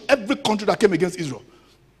nation, every country that came against Israel.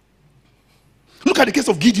 Look at the case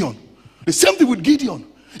of Gideon. The same thing with Gideon.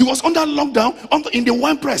 He was under lockdown, in the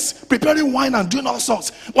wine press, preparing wine and doing all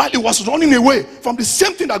sorts, while he was running away from the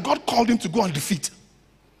same thing that God called him to go and defeat.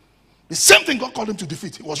 The same thing God called him to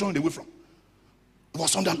defeat, he was running away from. He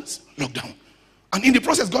was under lockdown. And in the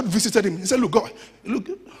process, God visited him. He said, look,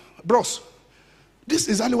 bros, this is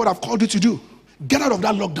exactly what I've called you to do. Get out of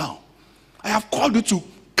that lockdown. I have called you to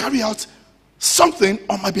carry out something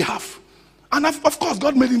on my behalf. And of course,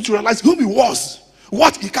 God made him to realize who he was,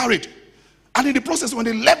 what he carried. And in the process, when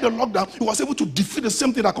they left the lockdown, he was able to defeat the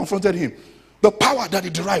same thing that confronted him. The power that he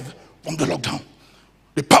derived from the lockdown.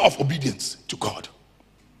 The power of obedience to God.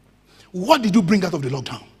 What did you bring out of the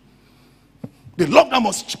lockdown? The lockdown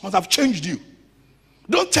must have changed you.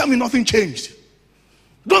 Don't tell me nothing changed.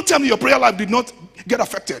 Don't tell me your prayer life did not get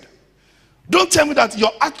affected. Don't tell me that your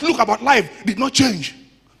outlook about life did not change.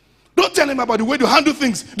 Don't tell me about the way you handle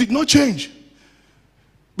things did not change.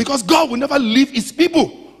 Because God will never leave his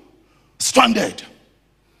people stranded.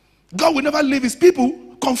 God will never leave his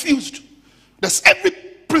people confused. There's every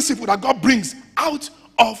principle that God brings out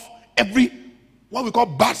of every what we call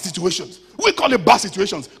bad situations. We call it bad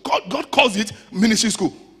situations. God calls it ministry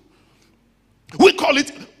school. We call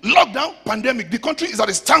it lockdown, pandemic. The country is at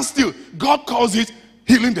a standstill. God calls it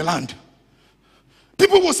healing the land.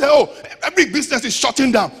 People will say, oh, every business is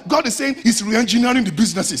shutting down. God is saying he's re-engineering the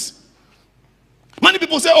businesses. Many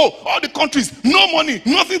people say, oh, all the countries, no money,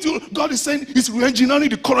 nothing to. God is saying he's re-engineering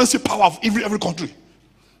the currency power of every country.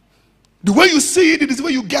 The way you see it is the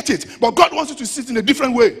way you get it. But God wants you to see it in a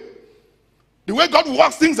different way. The way God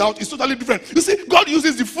works things out is totally different. You see, God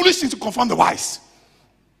uses the foolish things to confirm the wise.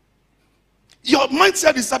 Your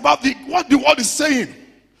mindset is about what the world is saying.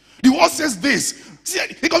 The world says this. See,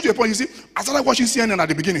 it got to a point, you see, I started watching CNN at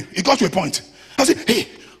the beginning. It got to a point. I said, hey,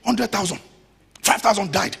 100,000,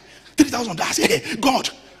 5,000 died, 3,000 died. I said, hey, God.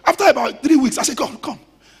 After about 3 weeks, I said, God, come.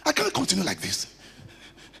 I can't continue like this.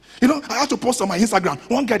 You know, I had to post on my Instagram.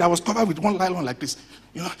 One guy that was covered with one nylon like this.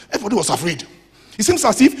 You know, everybody was afraid. It seems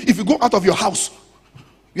as if you go out of your house,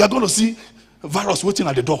 you are going to see a virus waiting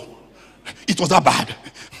at the door. It was that bad.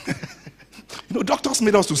 You know, doctors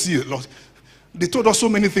made us to see a lot. They told us so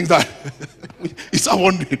many things that we start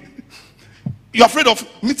wondering. You're afraid of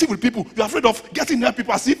meeting with people. You're afraid of getting near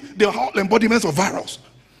people as if they're all embodiments of virus.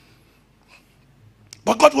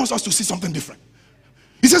 But God wants us to see something different.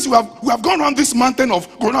 He says, we have gone around this mountain of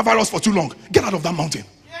coronavirus for too long. Get out of that mountain.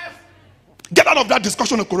 Yes. Get out of that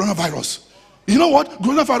discussion of coronavirus. You know what?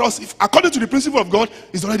 Coronavirus, if, according to the principle of God,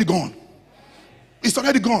 is already gone. It's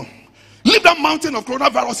already gone. Leave that mountain of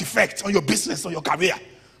coronavirus effect on your business, on your career.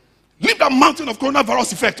 Leave that mountain of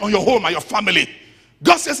coronavirus effect on your home and your family.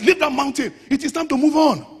 God says, leave that mountain. It is time to move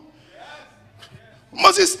on.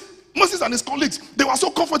 Moses and his colleagues, they were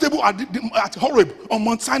so comfortable at Horeb on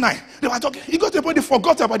Mount Sinai. They were talking. He got to a point they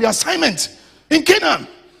forgot about the assignment in Canaan.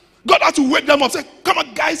 God had to wake them up and say, come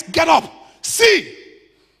on, guys, get up. See,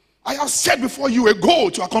 I have set before you a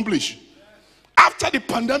goal to accomplish. After the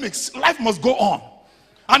pandemic, life must go on.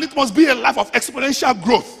 And it must be a life of exponential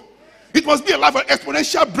growth. It must be a life of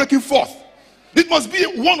exponential breaking forth. It must be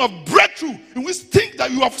one of breakthrough in which things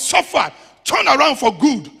that you have suffered turn around for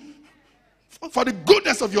good. For the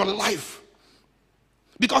goodness of your life.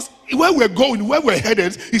 Because where we're going, where we're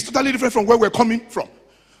headed is totally different from where we're coming from.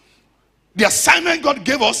 The assignment God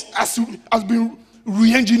gave us has been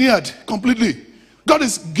re-engineered completely. God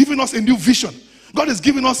is giving us a new vision. God is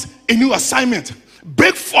giving us a new assignment.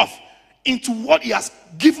 Break forth into what he has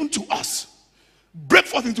given to us. Break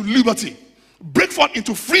forth into liberty. Break forth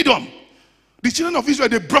into freedom. The children of Israel,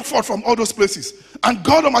 they broke forth from all those places. And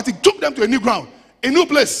God Almighty took them to a new ground, a new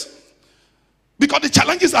place. Because the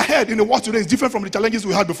challenges ahead in the world today is different from the challenges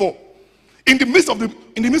we had before. In the midst of the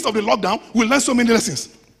lockdown, we learned so many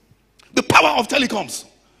lessons. The power of telecoms,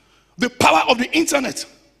 the power of the internet,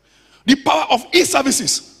 the power of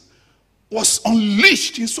e-services was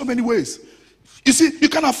unleashed in so many ways. You see, you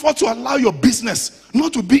can't afford to allow your business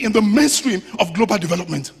not to be in the mainstream of global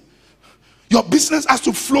development. Your business has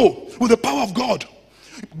to flow with the power of God.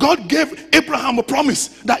 God gave Abraham a promise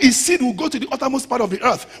that his seed will go to the uttermost part of the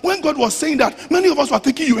earth. When God was saying that, many of us were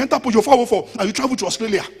thinking you enter Peugeot 504 and you travel to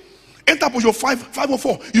Australia. Enter Peugeot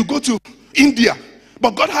 504, you go to India.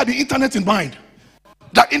 But God had the internet in mind.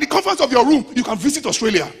 That in the comfort of your room, you can visit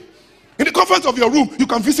Australia. In the comfort of your room, you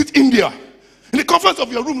can visit India. In the comfort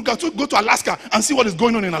of your room, you can go to Alaska and see what is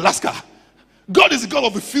going on in Alaska. God is the God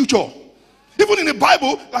of the future. Even in the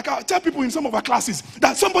Bible, like I tell people in some of our classes,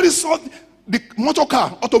 that somebody saw the motor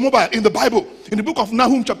car, automobile in the Bible, in the book of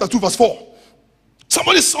Nahum chapter 2 verse 4.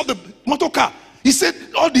 Somebody saw the motor car. He said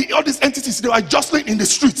all these entities, they were jostling in the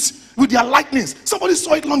streets with their lightnings. Somebody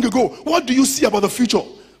saw it long ago. What do you see about the future?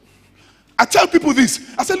 I tell people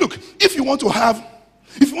this. I said, look, if you want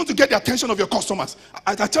to get the attention of your customers,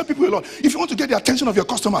 I tell people a lot, if you want to get the attention of your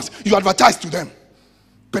customers, you advertise to them.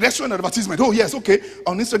 Pedestrian advertisement. Oh yes, okay.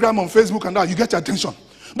 On Instagram, on Facebook and that, you get their attention.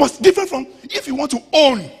 But it's different from if you want to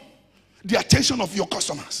own the attention of your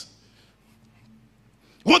customers.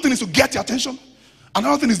 One thing is to get the attention.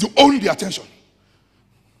 Another thing is to own the attention.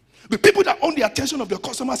 The people that own the attention of their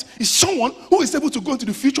customers is someone who is able to go into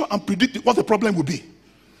the future and predict what the problem will be.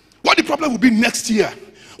 What the problem will be next year.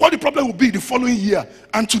 What the problem will be the following year.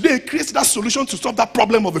 And today creates that solution to solve that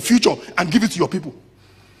problem of the future and give it to your people.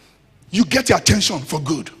 You get the attention for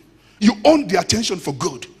good. You own the attention for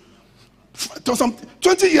good. some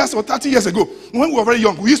 20 years or 30 years ago, when we were very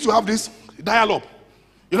young, we used to have this dialogue.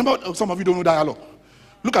 You remember, some of you don't know dialogue.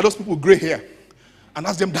 Look at those people with gray hair and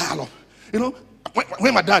ask them dialogue. You know,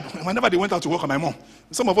 when my dad, whenever they went out to work on my mom,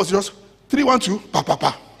 some of us just 3, 1, 2, pa, pa,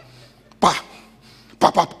 pa, pa,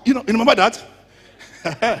 pa, pa. You know, you remember that?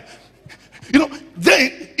 You know,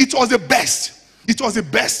 then it was the best. It was the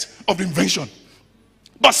best of the invention.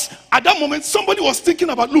 But at that moment, somebody was thinking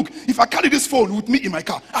about, look, if I carry this phone with me in my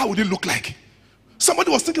car, how would it look like?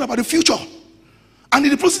 Somebody was thinking about the future. And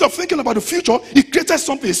in the process of thinking about the future, he created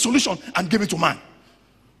something, a solution, and gave it to man.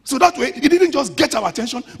 So that way, he didn't just get our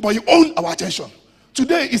attention, but he owned our attention.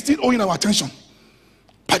 Today, he's still owning our attention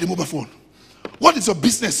by the mobile phone. What is your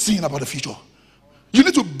business seeing about the future? You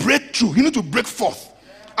need to break through. You need to break forth.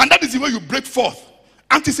 And that is the way you break forth.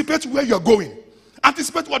 Anticipate where you are going.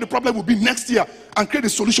 Anticipate what the problem will be next year and create a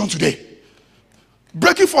solution today.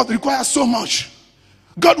 Breaking forth requires so much.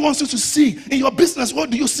 God wants you to see in your business, what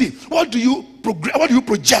do you see? What do you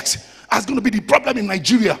project as going to be the problem in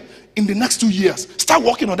Nigeria in the next 2 years? Start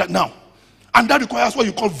working on that now. And that requires what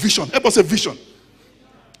you call vision. Help us say vision.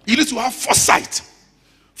 You need to have foresight.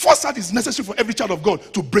 Foresight is necessary for every child of God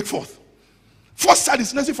to break forth. Foresight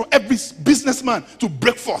is necessary for every businessman to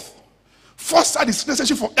break forth. Foresight is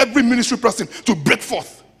necessary for every ministry person to break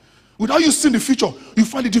forth. Without you seeing the future, you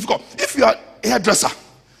find it difficult. If you are a hairdresser,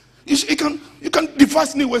 you can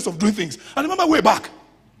devise new ways of doing things. I remember way back,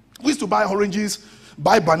 we used to buy oranges,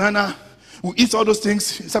 buy banana, we eat all those things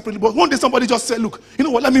separately. But one day somebody just said, look, you know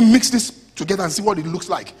what, let me mix this together and see what it looks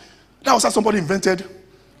like. That was how somebody invented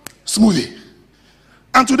smoothie.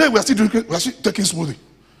 And today we are still taking smoothie.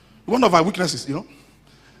 One of our weaknesses, you know.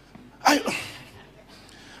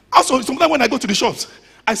 Also, sometimes when I go to the shops,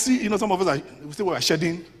 I see, you know, some of us are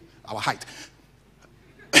shedding our height.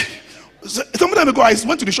 Some time ago, I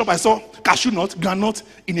went to the shop, I saw cashew nut, granite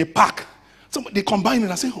in a pack. So they combine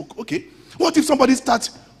it. I say, oh, okay. What if somebody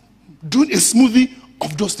starts doing a smoothie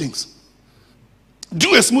of those things?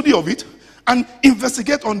 Do a smoothie of it and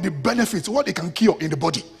investigate on the benefits, what it can cure in the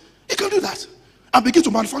body. You can do that. And begin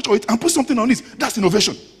to manufacture it and put something on it. That's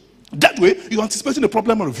innovation. That way, you're anticipating the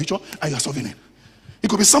problem of the future and you're solving it. It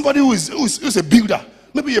could be somebody who is a builder,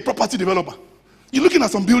 maybe a property developer. You're looking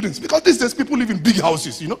at some buildings because these days people live in big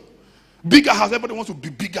houses, you know. Bigger house, everybody wants to be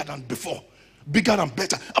bigger than before, bigger and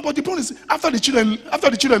better. But the problem is, after the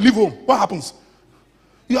children leave home, what happens?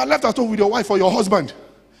 You are left at home with your wife or your husband.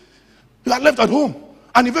 You are left at home,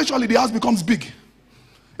 and eventually the house becomes big.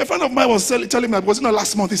 A friend of mine was telling me, I was in the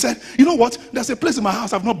last month. He said, "You know what? There's a place in my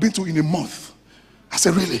house I've not been to in a month." I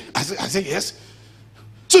said, "Really?" I said, "Yes."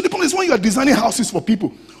 So the point is, when you are designing houses for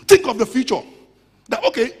people, think of the future. That,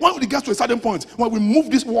 okay, when we get to a certain point, when we move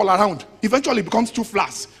this wall around, eventually it becomes two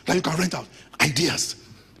flats that you can rent out. Ideas,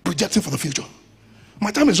 projecting for the future.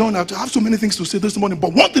 My time is running out. I have so many things to say this morning,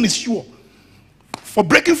 but one thing is sure. For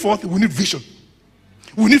breaking forth, we need vision.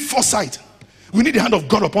 We need foresight. We need the hand of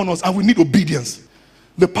God upon us, and we need obedience.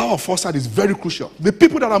 The power of foresight is very crucial. The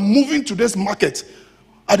people that are moving to this market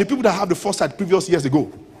are the people that have the foresight previous years ago.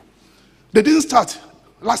 They didn't start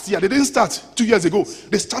last year. They didn't start 2 years ago.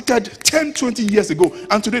 They started 10, 20 years ago.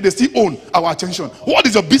 And today they still own our attention. What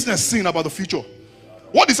is your business saying about the future?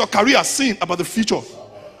 What is your career saying about the future?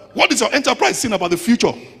 What is your enterprise saying about the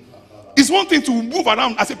future? It's one thing to move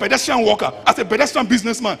around as a pedestrian worker, as a pedestrian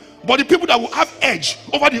businessman. But the people that will have edge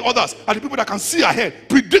over the others are the people that can see ahead,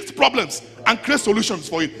 predict problems, and create solutions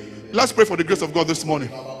for it. Let's pray for the grace of God this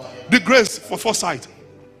morning. The grace for foresight.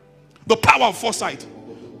 The power of foresight.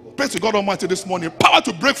 Pray to God Almighty this morning. Power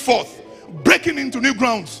to break forth. Breaking into new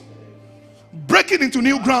grounds. Breaking into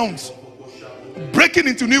new grounds. Breaking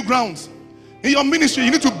into new grounds. In your ministry,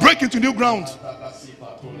 you need to break into new grounds.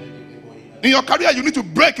 In your career, you need to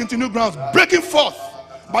break into new grounds. Breaking forth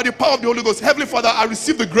by the power of the Holy Ghost. Heavenly Father, I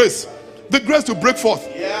receive the grace. The grace to break forth.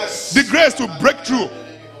 Yes. The grace to break through.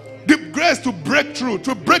 The grace to break through.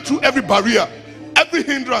 To break through every barrier, every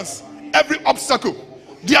hindrance, every obstacle.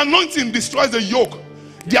 The anointing destroys the yoke.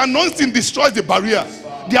 The anointing destroys the barrier.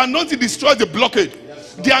 The anointing destroys the blockade.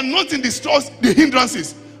 The anointing destroys the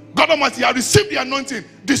hindrances. God Almighty, I receive the anointing,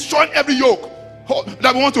 destroying every yoke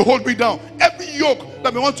that we want to hold me down. Every yoke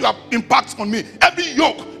that we want to have impact on me. Every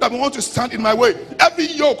yoke that we want to stand in my way. Every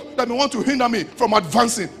yoke that we want to hinder me from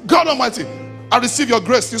advancing. God Almighty, I receive your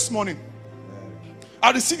grace this morning.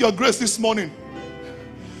 I receive your grace this morning.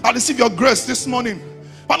 I receive your grace this morning.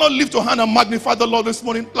 Why not lift your hand and magnify the Lord this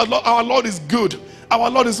morning? Our Lord is good. Our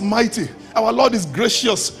Lord is mighty. Our Lord is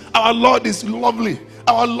gracious. Our Lord is lovely.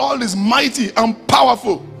 Our Lord is mighty and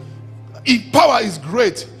powerful. His power is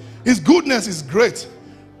great. His goodness is great.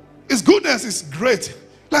 His goodness is great.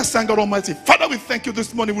 Let's thank God Almighty. Father, we thank you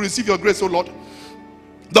this morning. We receive your grace, oh Lord.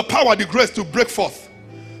 The power, the grace to break forth.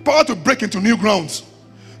 Power to break into new grounds.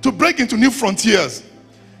 To break into new frontiers.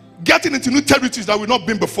 Getting into new territories that we've not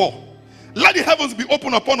been before. Let the heavens be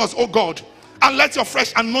open upon us, oh God. And let your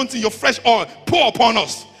fresh anointing, your fresh oil pour upon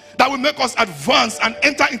us. That will make us advance and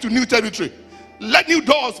enter into new territory. Let new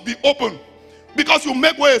doors be open. Because you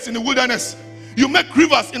make ways in the wilderness. You make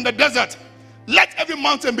rivers in the desert. Let every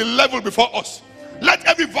mountain be leveled before us. Let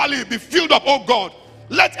every valley be filled up, oh God.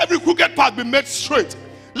 Let every crooked path be made straight.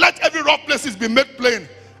 Let every rough places be made plain.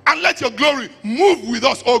 And let your glory move with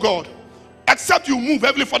us, oh God. Except you move,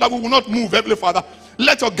 Heavenly Father, we will not move, Heavenly Father.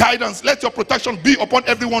 Let your guidance, let your protection be upon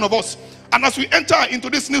every one of us. And as we enter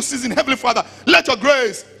into this new season, Heavenly Father, let your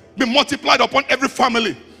grace be multiplied upon every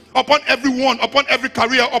family, upon everyone, upon every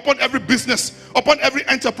career, upon every business, upon every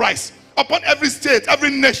enterprise, upon every state,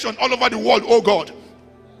 every nation, all over the world, oh God.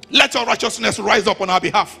 Let your righteousness rise up on our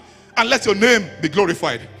behalf, and let your name be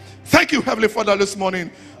glorified. Thank you, Heavenly Father, this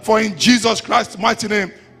morning, for in Jesus Christ's mighty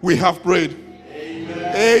name we have prayed.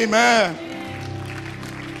 Amen. Amen.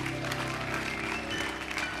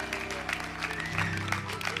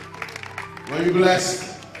 Were you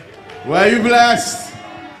blessed? Were you blessed?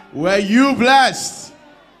 Were you blessed?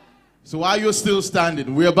 So while you're still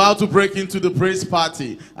standing, we're about to break into the praise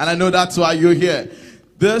party. And I know that's why you're here.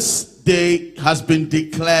 This day has been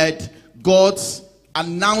declared God's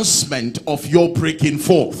announcement of your breaking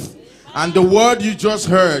forth. And the word you just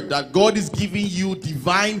heard, that God is giving you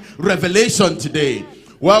divine revelation today.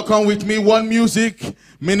 Welcome with me, One Music,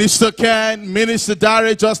 Minister Ken, Minister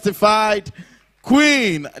Dare Justified,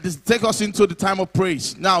 Queen. Take us into the time of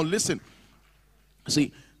praise. Now listen.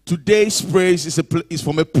 See, today's praise is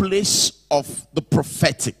from a place of the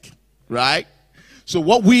prophetic, right? So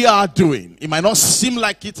what we are doing, it might not seem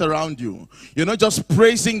like it around you. You're not just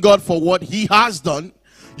praising God for what he has done.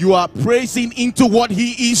 You are praising into what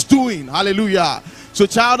he is doing. Hallelujah. So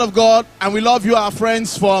child of God, and we love you, our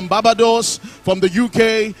friends from Barbados, from the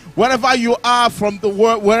UK, wherever you are from the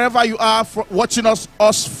world, wherever you are watching us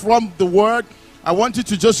from the world, I want you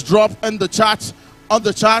to just drop in the chat, on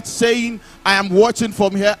the chat, saying, I am watching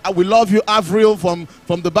from here. We love you, Avril, from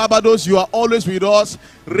the Barbados. You are always with us,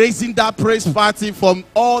 raising that praise party from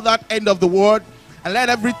all that end of the world. And let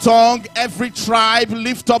every tongue, every tribe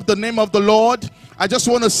lift up the name of the Lord. I just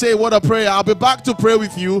want to say what a prayer. I'll be back to pray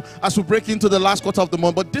with you as we break into the last quarter of the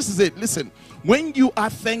month. But this is it. Listen, when you are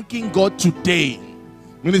thanking God today,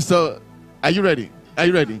 Minister, are you ready? Are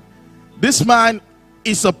you ready? This man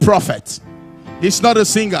is a prophet. He's not a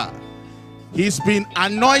singer. He's been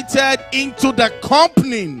anointed into the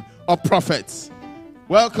company of prophets.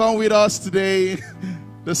 Welcome with us today,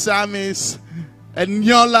 the psalmist, and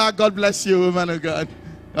Nyola. God bless you, woman of God.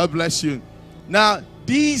 God bless you. Now,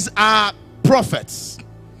 these are prophets.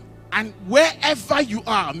 And wherever you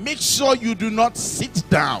are, make sure you do not sit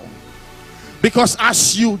down. Because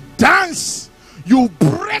as you dance, you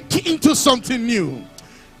break into something new.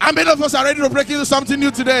 How many of us are ready to break into something new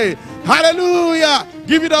today? Hallelujah.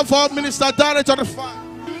 Give it up for Minister Dare to the fire.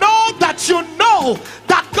 Know that you know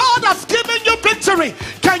that God has given you victory.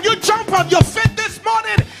 Can you jump on your feet this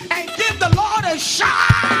morning and give the Lord a shout?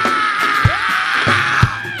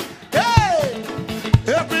 Hey,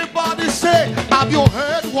 everybody say, have you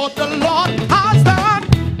heard what the Lord has done?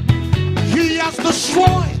 He has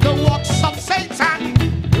destroyed the works of Satan.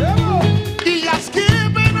 He has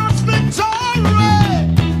given us victory.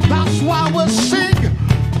 That's why we'll sing.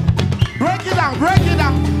 Break it down, break it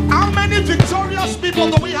down. How many victorious people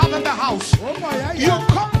do we have in the house? You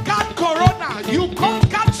conquered corona. You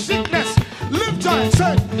conquered sickness. Lift your hand,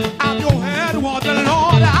 say, have you heard what the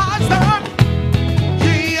Lord has done?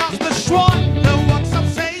 He has destroyed the works of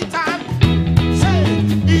Satan. Say,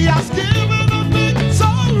 he has given us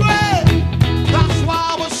victory. That's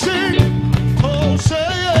why we sing. Oh, say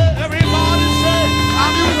it. Everybody say,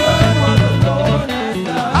 have you heard what the Lord has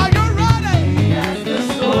done? Are you ready? He has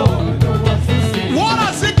destroyed the works of Satan. What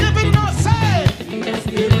has he given us? Say, he has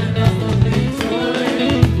given us the victory.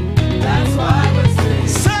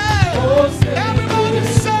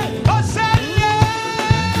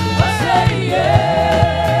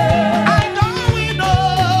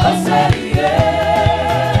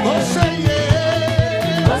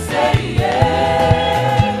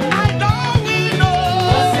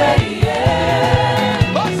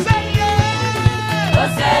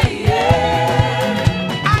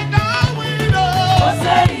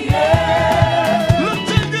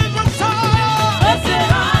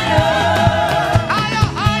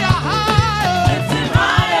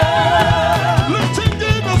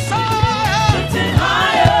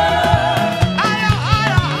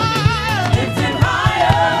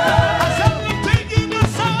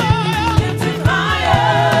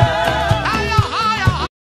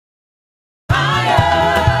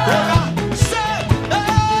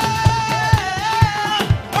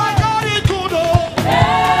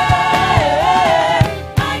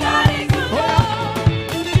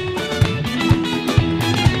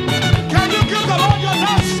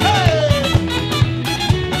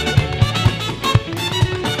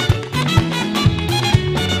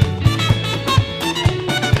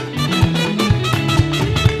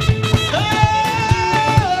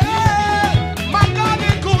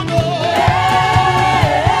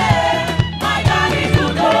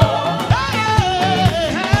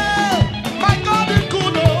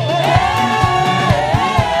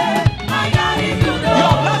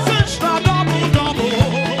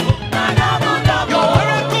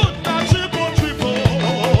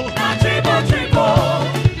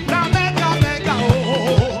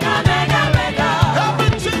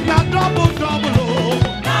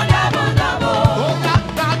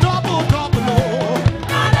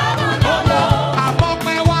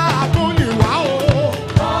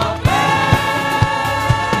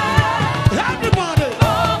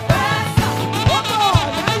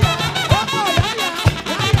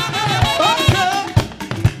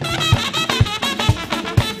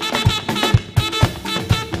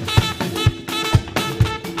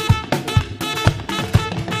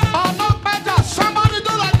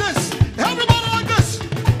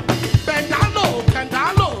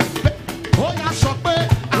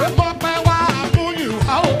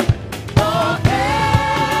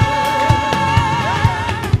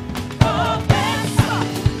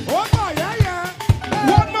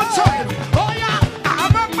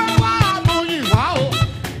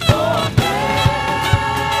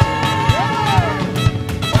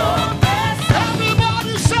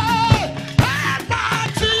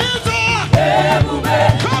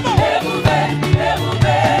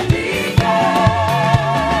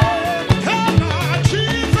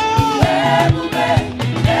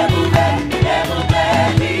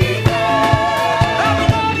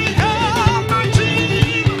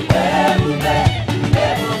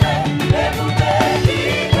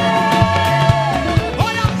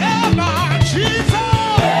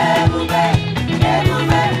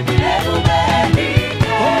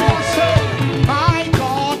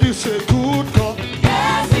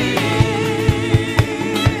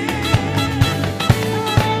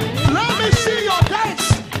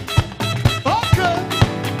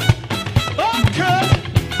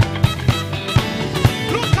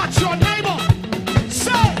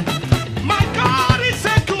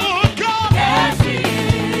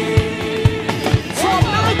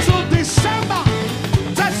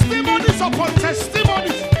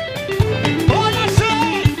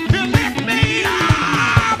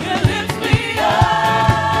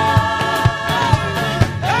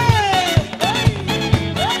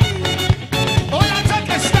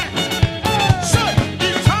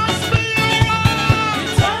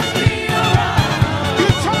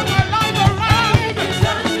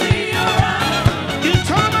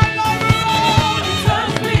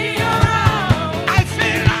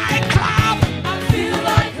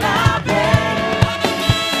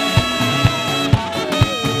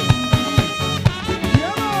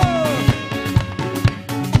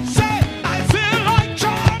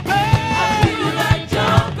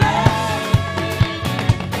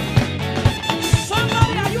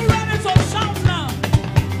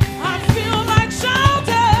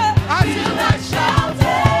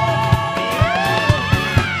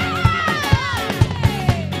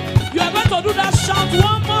 it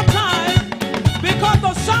one more time because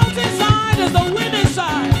the shouting side is the winning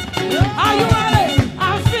side. Are you ready?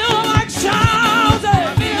 I feel like shouting.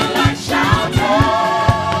 I feel like shouting.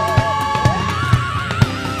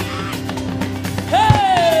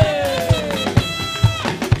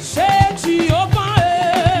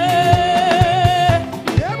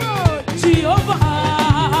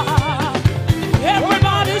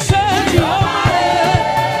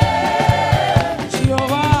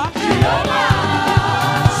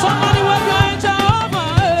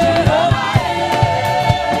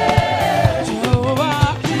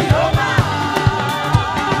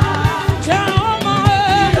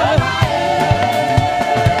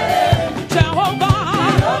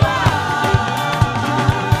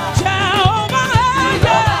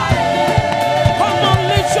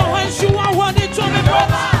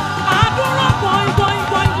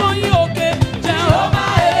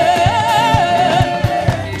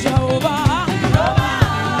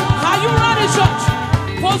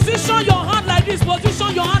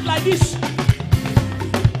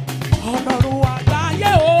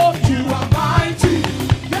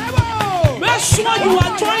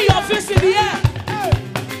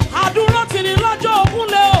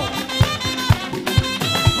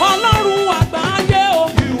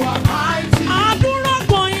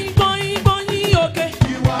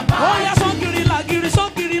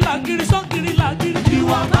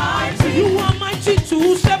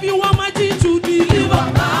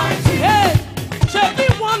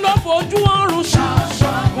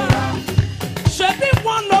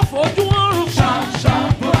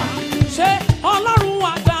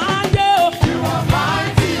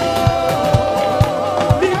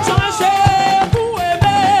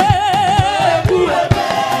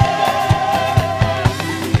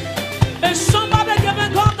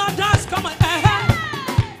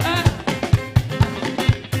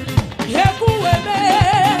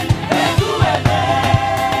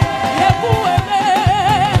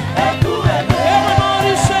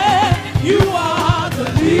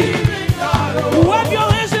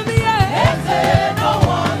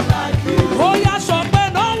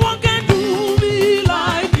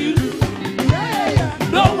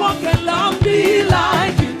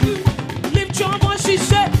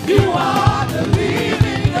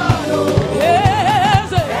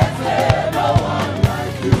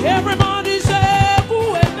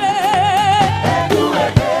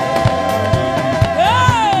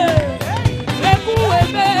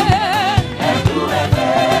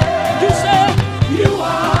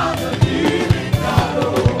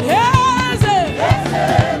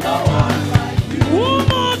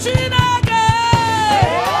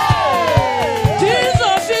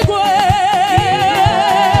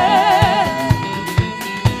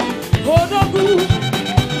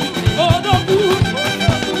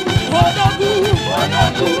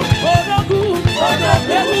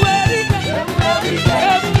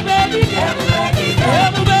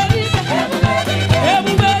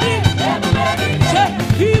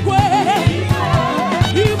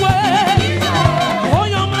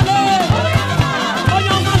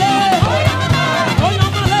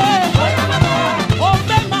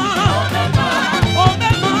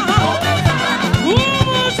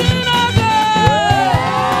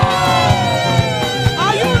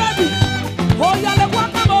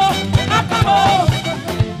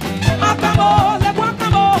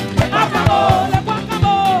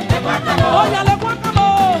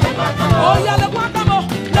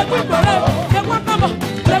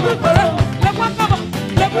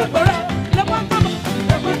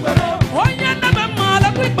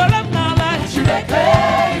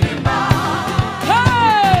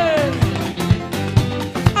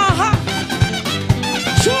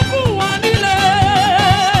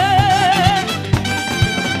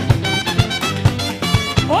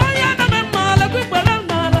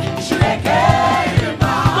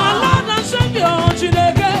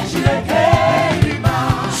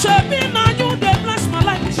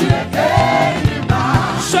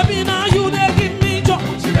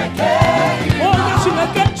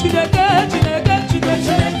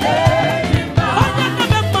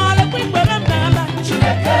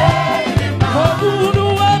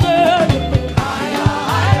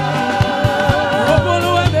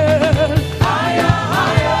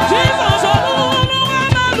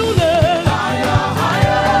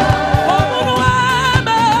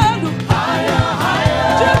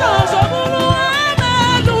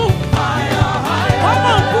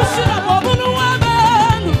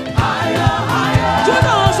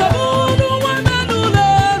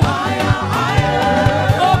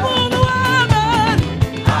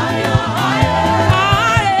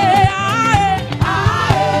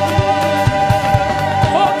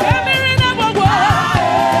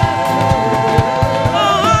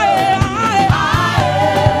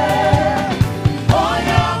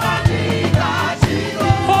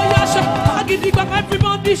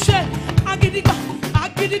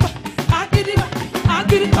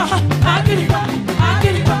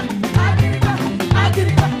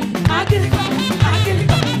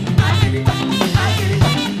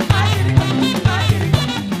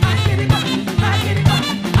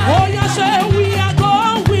 Oh, you say we are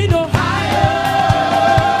going higher.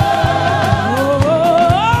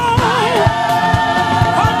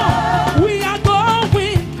 We are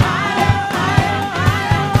going higher.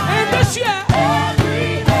 And this year,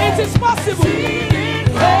 it is possible.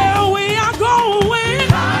 Oh, we are going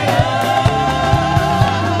higher.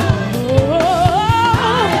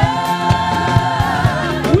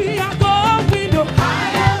 We are going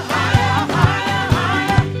higher, higher, higher,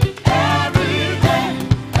 higher. Every day.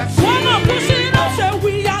 One of pushing up, say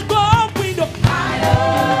we are going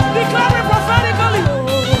higher. Declaring prophetically.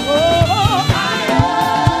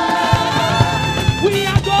 We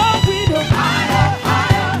are going higher,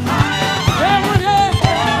 higher, higher. Every day.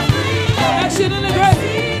 Exceedingly great.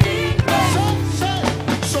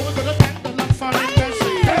 So we're gonna thank the Lord for the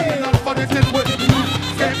blessing. Thank the Lord for the thing with you.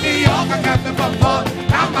 Get me up and get me from God.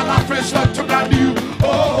 Now my life fresh up to brand new.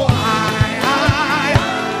 Oh, I.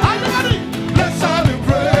 Are you ready? Let's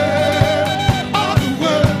celebrate. All the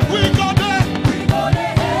way we go there.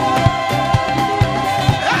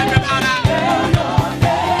 Everybody.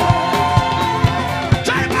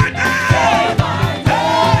 Day by day.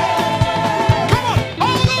 Come on,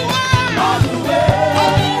 all the way. All the way.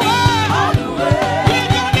 All the way. We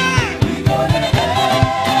go there.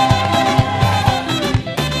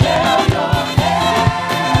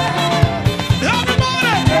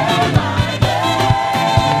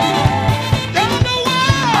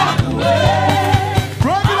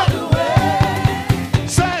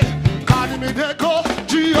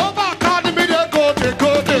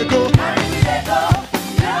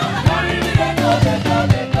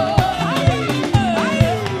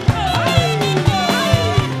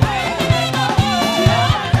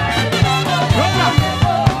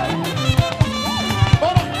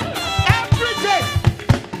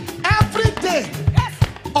 Every day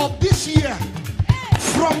of this year,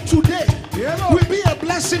 from today, will be a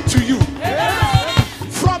blessing to you.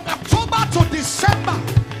 From October to December,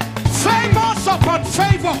 favors upon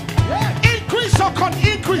favor, increase upon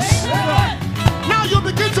increase. Now you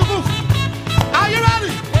begin to move. Are you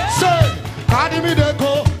ready? Say, carry me there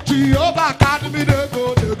go, Jehovah, carry me there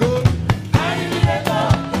go, there go. Carry me there go,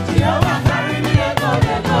 Jehovah, carry me there go,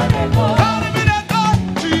 there go, there go. Carry me there go,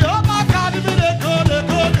 Jehovah, carry me there go, there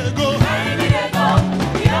go, there go. Carry me there go,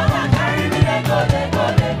 Jehovah, carry me there go, there go,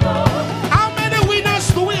 there go. How many winners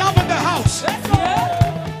do we have in the house?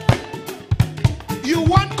 You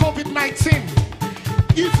want COVID-19.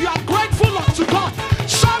 If you are grateful unto God,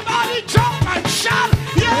 somebody jump and shout,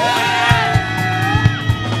 yeah!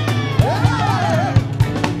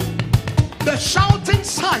 The shouting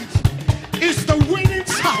side is the winning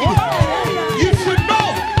side. If you know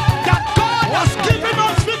that God has given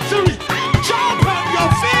us victory, jump on your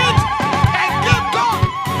feet and give God.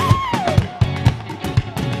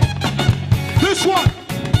 This one.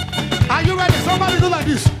 Are you ready? Somebody do like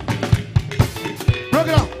this. Break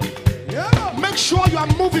it up. Make sure you are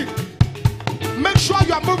moving. Make sure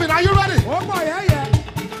you are moving. Are you ready?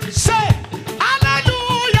 Say,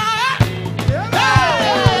 hallelujah.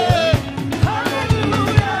 Hey.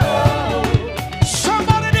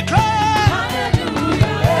 Somebody declare,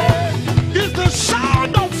 hallelujah. Is the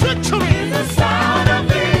sound of victory. Is the sound of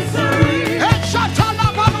victory. Hey,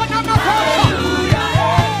 hallelujah.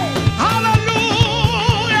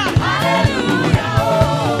 Hallelujah.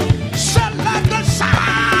 Hallelujah. Say, let the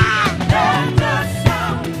sound. Let the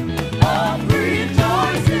sound of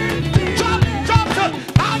rejoicing be. Jump, jump, jump.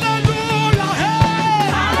 Hallelujah. Hey.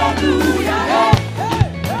 Hallelujah. Hey.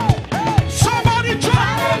 Somebody jump.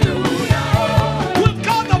 Hallelujah. We've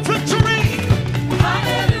got the victory.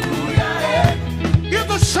 Hallelujah. Is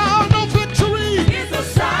the sound of victory. Is the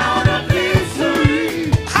sound of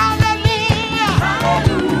victory. Hallelujah.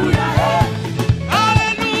 Hallelujah.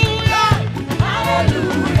 Hallelujah.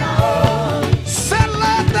 Hallelujah. Say,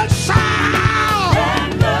 let the sound.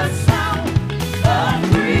 Let the sound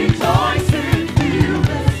of rejoicing fill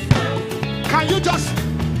this house. Can you just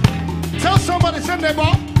tell somebody, say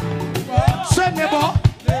neighbor,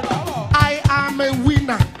 I am a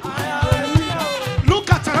winner.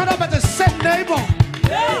 Look at another person, say neighbor.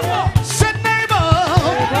 Say neighbor.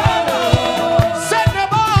 Say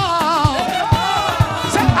neighbor.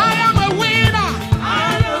 Say I am a winner.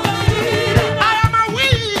 I am a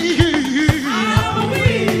winner.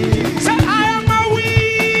 Say I am a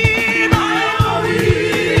winner.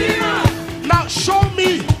 Now show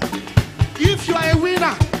me if you are a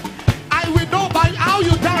winner. I will know by how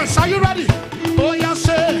you dance. Are you ready?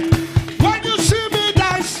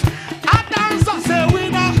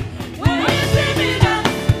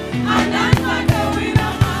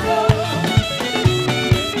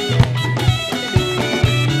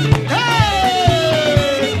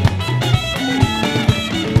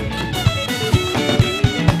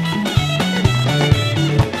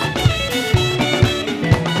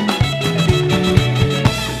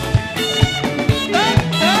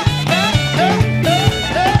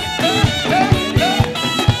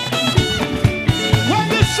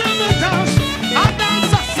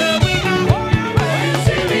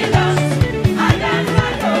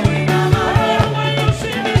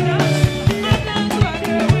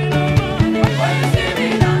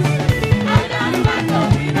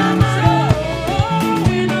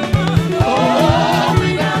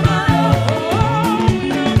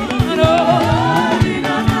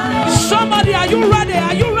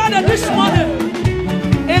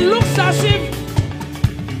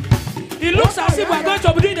 we're going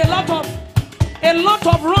to be doing a lot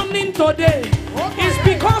of running today. It's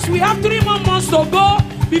because we have 3 more months to go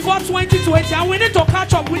before 2020, and we need to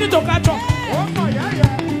catch up.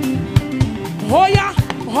 Oh yeah,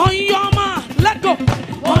 on your man, let go.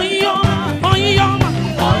 On your man.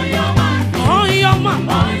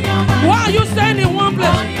 Why are you staying in one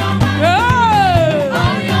place?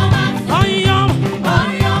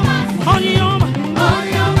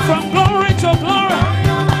 From glory to glory,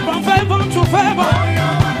 from favor to favor,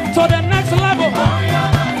 to the next level.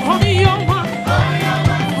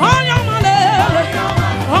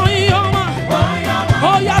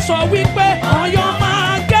 Oh yeah, so we pay on your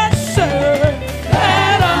man, get saved.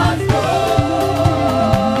 Let us go.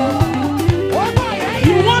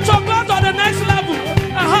 You want to go to the next level?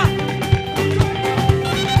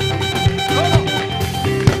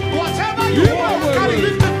 Whatever you want, carry,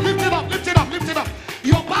 lift it up.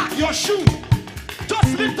 Your back, your shoe.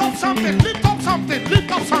 Just lift up something.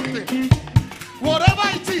 Whatever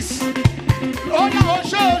it is. Oh yeah,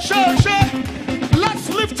 sure. Let's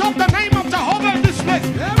lift up the name of Jehovah in this place.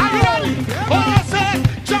 Are you ready? Oh, I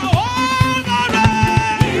said, Jehovah.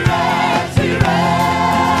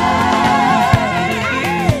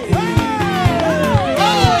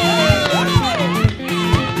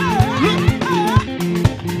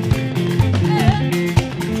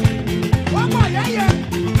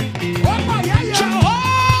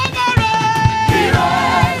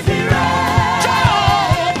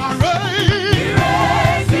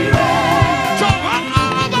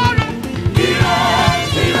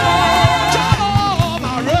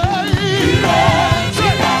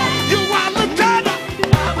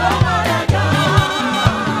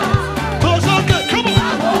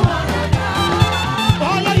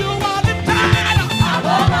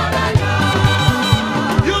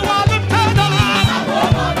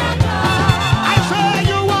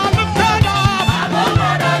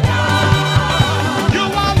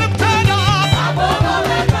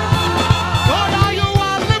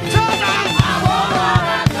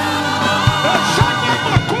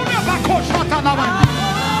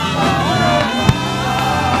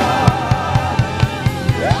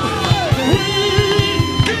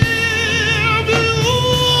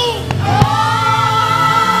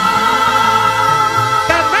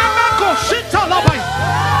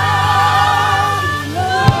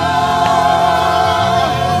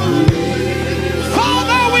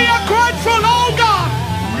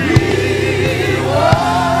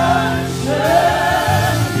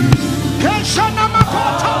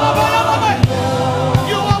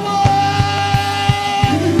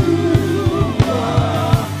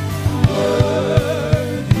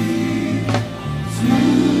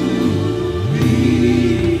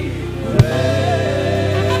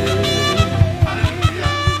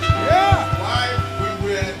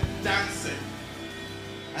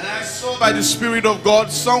 By the Spirit of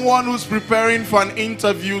God, someone who's preparing for an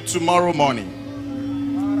interview tomorrow morning,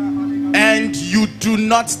 and you do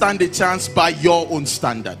not stand a chance by your own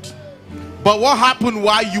standard. But what happened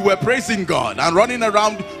while you were praising God and running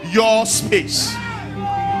around your space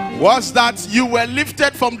was that you were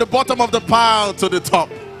lifted from the bottom of the pile to the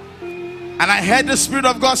top. And I heard the Spirit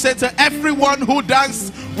of God say to everyone who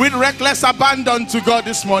danced with reckless abandon to God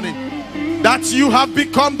this morning, that you have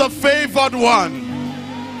become the favored one.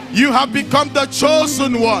 You have become the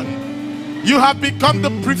chosen one. You have become the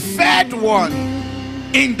preferred one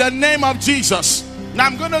in the name of Jesus. Now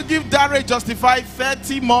I'm going to give Dare Justify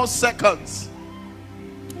 30 more seconds,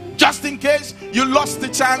 just in case you lost the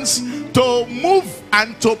chance to move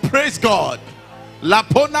and to praise God.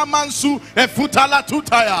 Lapona Mansu Efutala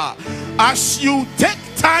Tutaya. As you take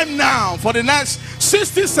time now for the next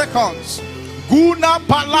 60 seconds, Guna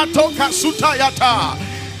Palato Kasutayata.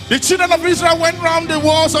 The children of Israel went round the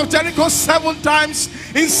walls of Jericho 7 times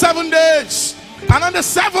in 7 days. And on the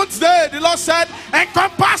 7th day, the Lord said,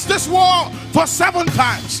 encompass this wall for 7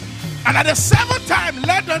 times. And at the 7th time,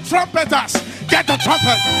 let the trumpeters get the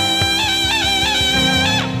trumpet.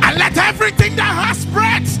 And let everything that has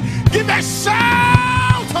breath give a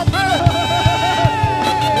shout of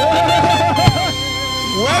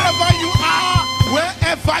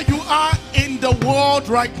wherever you are in the world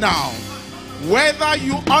right now, whether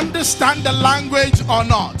you understand the language or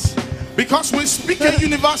not, because we speak a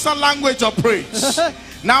universal language of praise.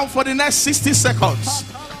 Now for the next 60 seconds,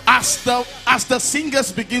 as the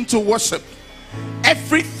singers begin to worship,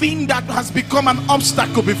 everything that has become an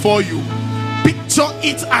obstacle before you, picture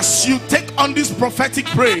it as you take on this prophetic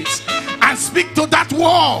praise and speak to that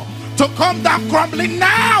wall to come down crumbling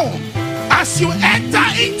now as you enter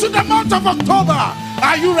into the month of October.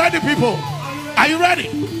 Are you ready, people? Are you ready?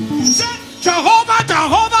 Jehovah,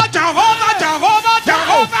 Jehovah, Jehovah, Jehovah.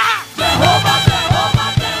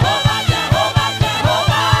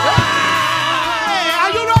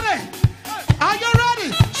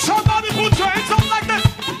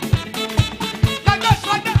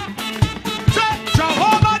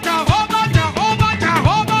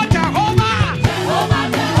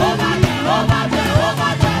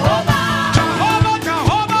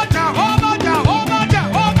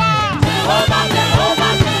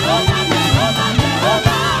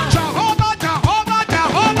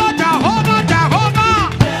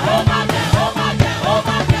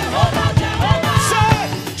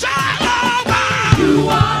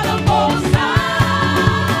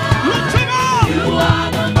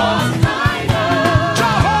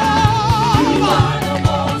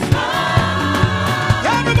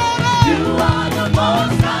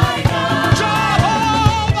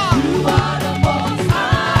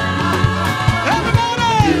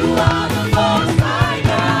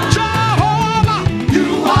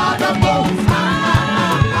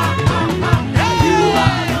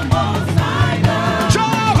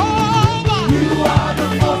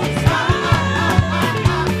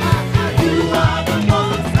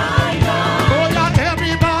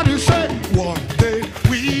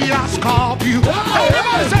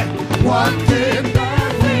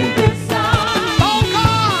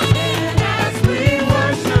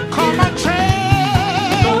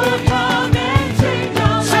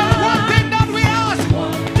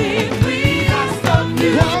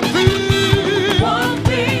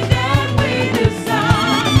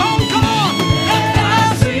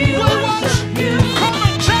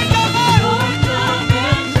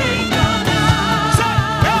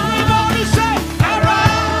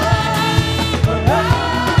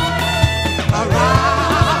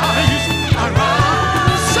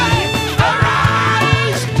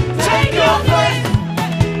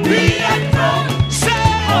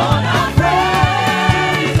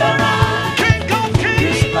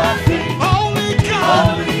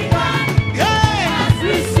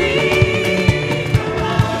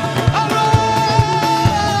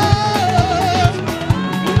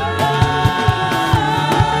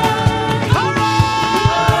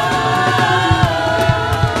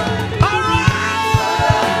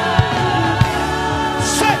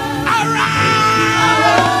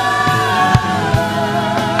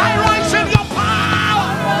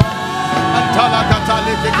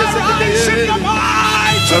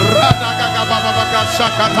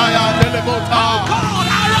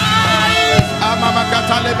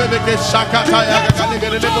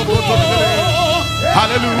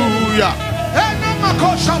 Hallelujah.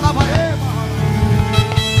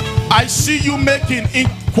 I see you making in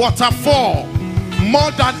quarter 4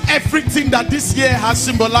 more than everything that this year has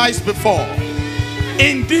symbolized before.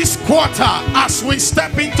 In this quarter, as we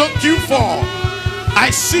step into Q4, I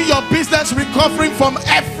see your business recovering from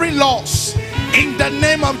every loss in the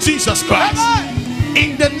name of Jesus Christ.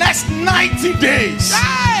 In the next 90 days,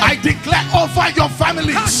 I declare over your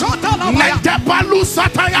families,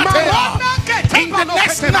 in the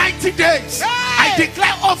next 90 days, I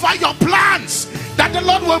declare over your plans that the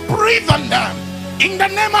Lord will breathe on them. In the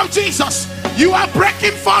name of Jesus, you are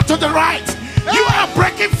breaking forth to the right. You are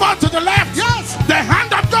breaking forth to the left. The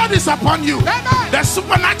hand of God is upon you. The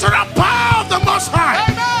supernatural power of the Most High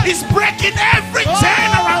is breaking every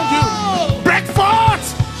chain around you. Break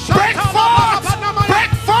forth. Break forth.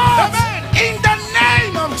 Break forth. In the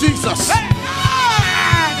name of Jesus.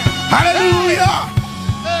 Hallelujah.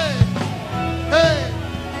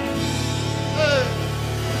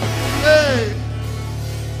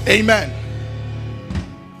 Amen.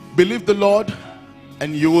 Believe the Lord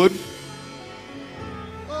and you would.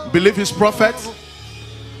 Believe his prophets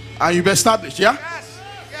and you'll be established. Yeah?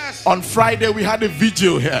 Yes. On Friday we had a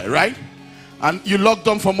video here, right? And you logged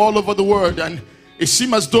on from all over the world, and it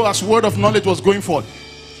seemed as though as word of knowledge was going forth.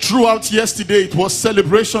 Throughout yesterday it was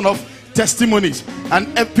celebration of testimonies,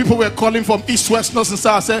 and people were calling from east, west, north and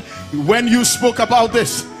south. I said, when you spoke about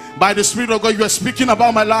this by the Spirit of God, you were speaking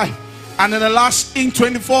about my life. And in the last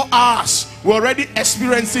 24 hours, we're already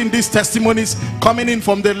experiencing these testimonies coming in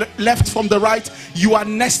from the left, from the right. You are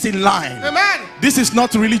next in line. Amen. This is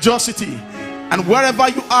not religiosity. And wherever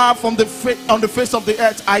you are on the face of the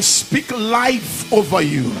earth, I speak life over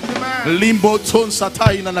you. Limbo ton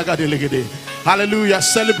satai na nagadelegede. Hallelujah.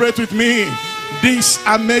 Celebrate with me this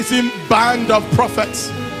amazing band of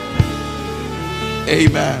prophets.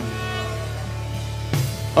 Amen.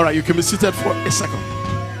 All right, you can be seated for a second.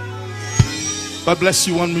 God bless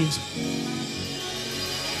you. 1 minute.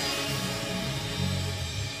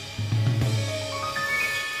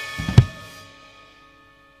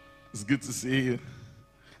 It's good to see you.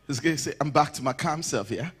 It's good to say I'm back to my calm self,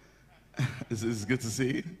 yeah? It's good to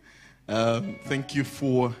see you. Thank you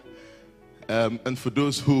for, and for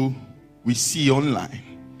those who we see online,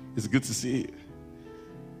 it's good to see you.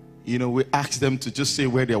 You know, we ask them to just say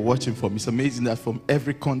where they're watching from. It's amazing that from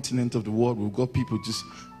every continent of the world, we've got people just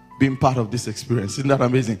being part of this experience. Isn't that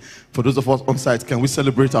amazing? For those of us on site, can we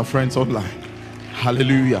celebrate our friends online?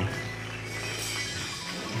 Hallelujah.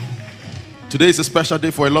 Today is a special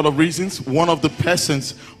day for a lot of reasons. One of the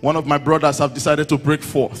persons, one of my brothers, have decided to break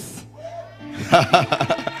forth.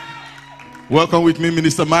 Welcome with me,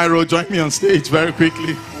 Minister Myro. Join me on stage very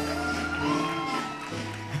quickly.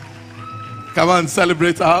 Come on,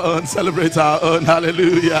 celebrate our own, celebrate our own.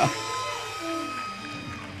 Hallelujah.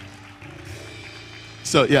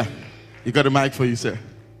 So, yeah, you got a mic for you, sir.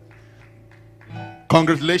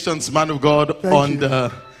 Congratulations, man of God, on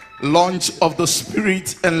the launch of the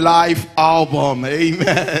Spirit and Life album.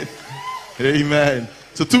 Amen. Amen.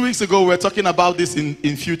 So 2 weeks ago, we were talking about this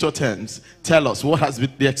in future tense. Tell us, what has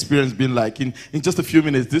the experience been like? In just a few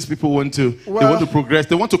minutes, these people want to, they want to progress.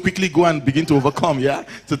 They want to quickly go and begin to overcome, yeah?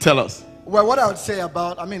 So tell us. Well, what I would say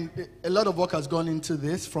about, I mean, a lot of work has gone into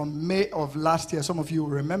this from May of last year. Some of you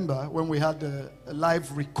remember when we had a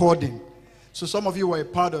live recording. So some of you were a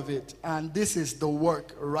part of it. And this is the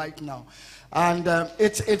work right now. And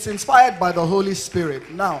it's inspired by the Holy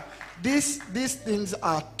Spirit. Now, these things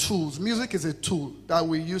are tools. Music is a tool that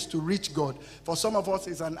we use to reach God. For some of us,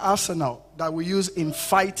 it's an arsenal that we use in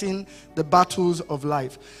fighting the battles of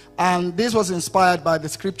life. And this was inspired by the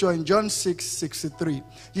scripture in John 6:63.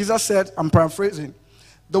 Jesus said, I'm paraphrasing,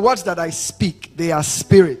 the words that I speak, they are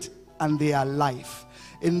spirit and they are life.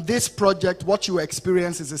 In this project, what you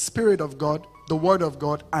experience is the Spirit of God, the Word of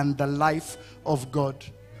God, and the life of God.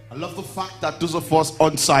 I love the fact that those of us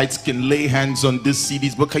on sites can lay hands on these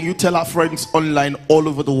CDs, but can you tell our friends online all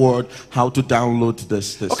over the world how to download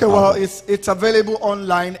this okay, album? Well, it's available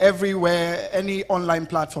online everywhere, any online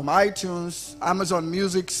platform, iTunes, Amazon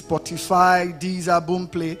Music, Spotify, Deezer,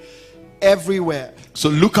 Boomplay, everywhere. So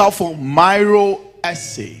look out for Myro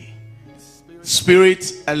Essay,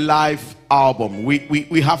 Spirit and Life album.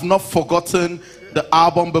 We have not forgotten the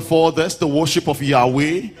album before this, the Worship of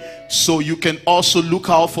Yahweh. So you can also look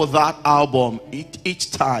out for that album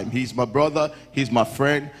each time. He's my brother, he's my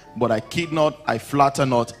friend, but I kid not, I flatter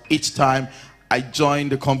not. Each time I join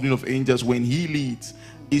the company of angels. When he leads,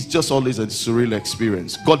 it's just always a surreal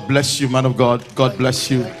experience. God bless you, man of God. God bless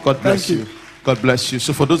you. God bless you. God bless you.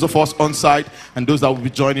 So for those of us on site and those that will be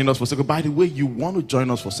joining us for second, by the way, you want to join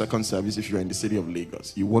us for second service if you're in the city of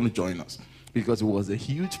Lagos. You want to join us because it was a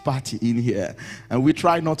huge party in here. And we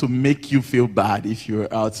try not to make you feel bad if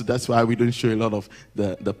you're out. So that's why we don't show a lot of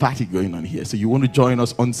the party going on here. So you want to join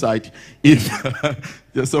us on site if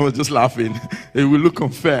someone's just laughing. It will look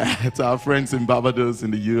unfair to our friends in Barbados,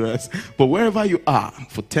 in the US. But wherever you are,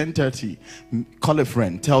 for 10:30, call a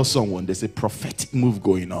friend, tell someone there's a prophetic move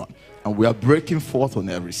going on. And we are breaking forth on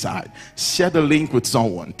every side. Share the link with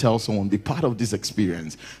someone. Tell someone, be part of this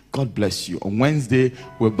experience. God bless you. On Wednesday,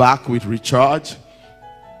 we're back with Recharge.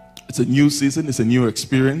 It's a new season. It's a new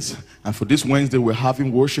experience. And for this Wednesday, we're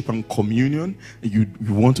having worship and communion. You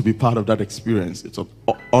want to be part of that experience. It's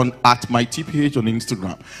on at my TPH on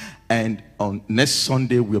Instagram. And on next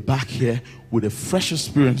Sunday, we're back here with a fresh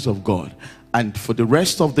experience of God. And for the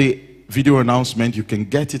rest of the video announcement, you can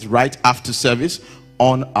get it right after service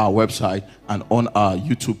on our website and on our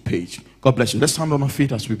YouTube page. God bless you. Let's stand on our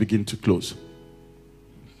feet as we begin to close.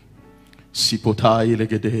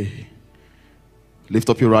 Lift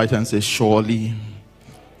up your right hand and say, surely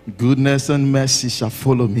goodness and mercy shall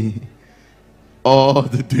follow me all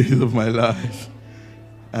the days of my life,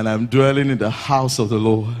 and I'm dwelling in the house of the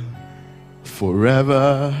Lord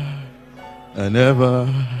forever and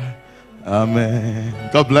ever. Amen.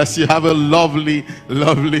 God bless you. Have a lovely,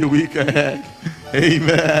 lovely week ahead.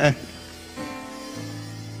 Amen.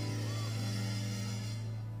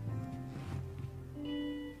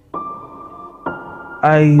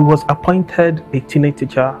 I was appointed a teenage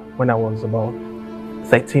teacher when I was about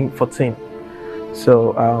 13, 14.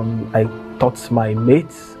 So I taught my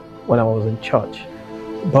mates when I was in church.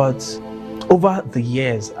 But over the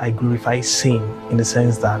years, I glorify sin in the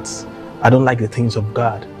sense that I don't like the things of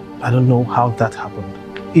God. I don't know how that happened.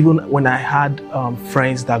 Even when I had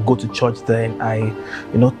friends that go to church, then I,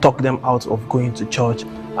 talk them out of going to church.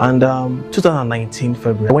 And 2019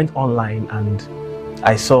 February, I went online and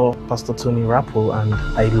I saw Pastor Tony Rappo, and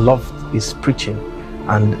I loved his preaching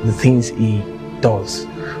and the things he does.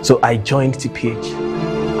 So I joined TPH.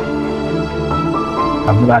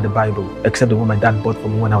 I've never had a Bible except the one my dad bought for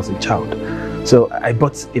me when I was a child. So I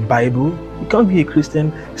bought a Bible. You can't be a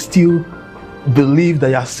Christian, still believe that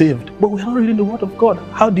you are saved, but we are not reading the word of God.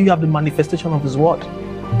 How do you have the manifestation of his word?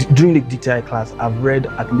 During the DTI class, I've read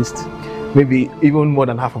at least maybe even more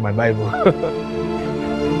than half of my Bible.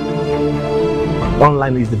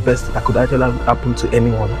 Online is the best that could actually happen to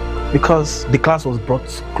anyone, because the class was brought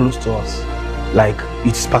close to us, like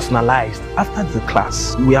it's personalized. After the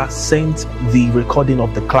class, we are sent the recording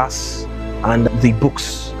of the class and the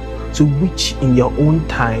books, to which in your own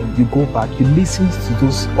time you go back, you listen to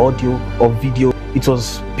those audio or video. It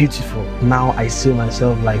was beautiful. Now I see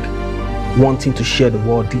myself like wanting to share the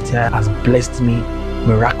word. DTI has blessed me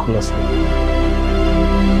miraculously.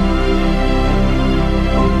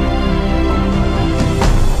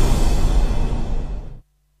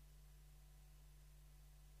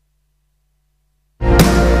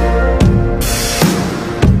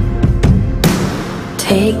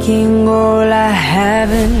 Taking all I have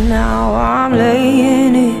and now I'm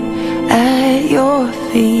laying it at your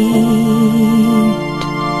feet.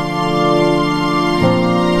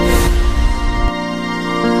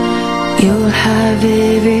 You'll have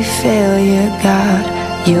every failure,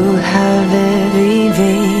 God. You'll have every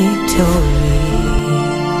victory.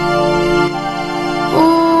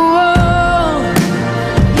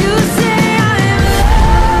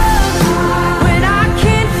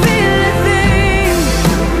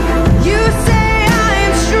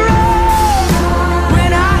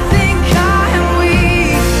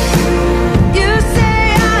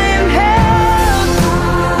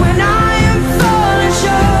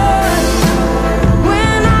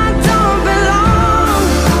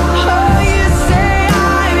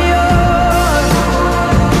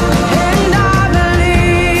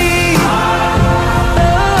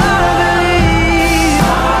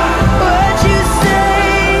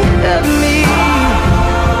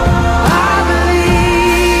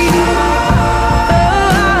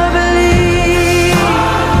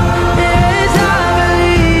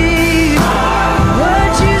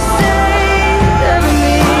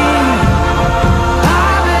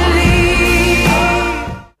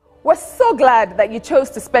 Glad that you chose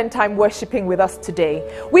to spend time worshiping with us today.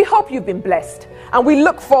 We hope you've been blessed, and we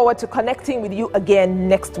look forward to connecting with you again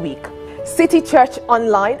next week. City Church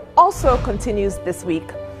Online also continues this week.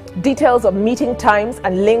 Details of meeting times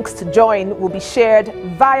and links to join will be shared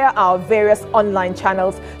via our various online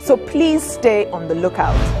channels, so please stay on the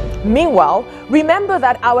lookout. Meanwhile, remember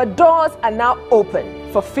that our doors are now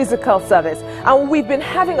open for physical service, and we've been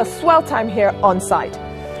having a swell time here on site.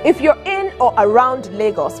 If you're in or around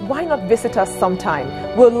Lagos, why not visit us sometime?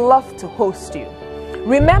 We'd love to host you.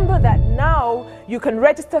 Remember that now you can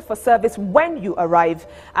register for service when you arrive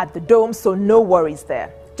at the Dome, so no worries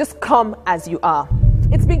there. Just come as you are.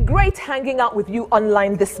 It's been great hanging out with you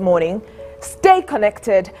online this morning. Stay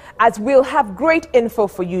connected, as we'll have great info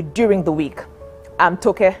for you during the week. I'm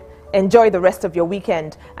Toke. Enjoy the rest of your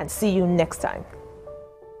weekend and see you next time.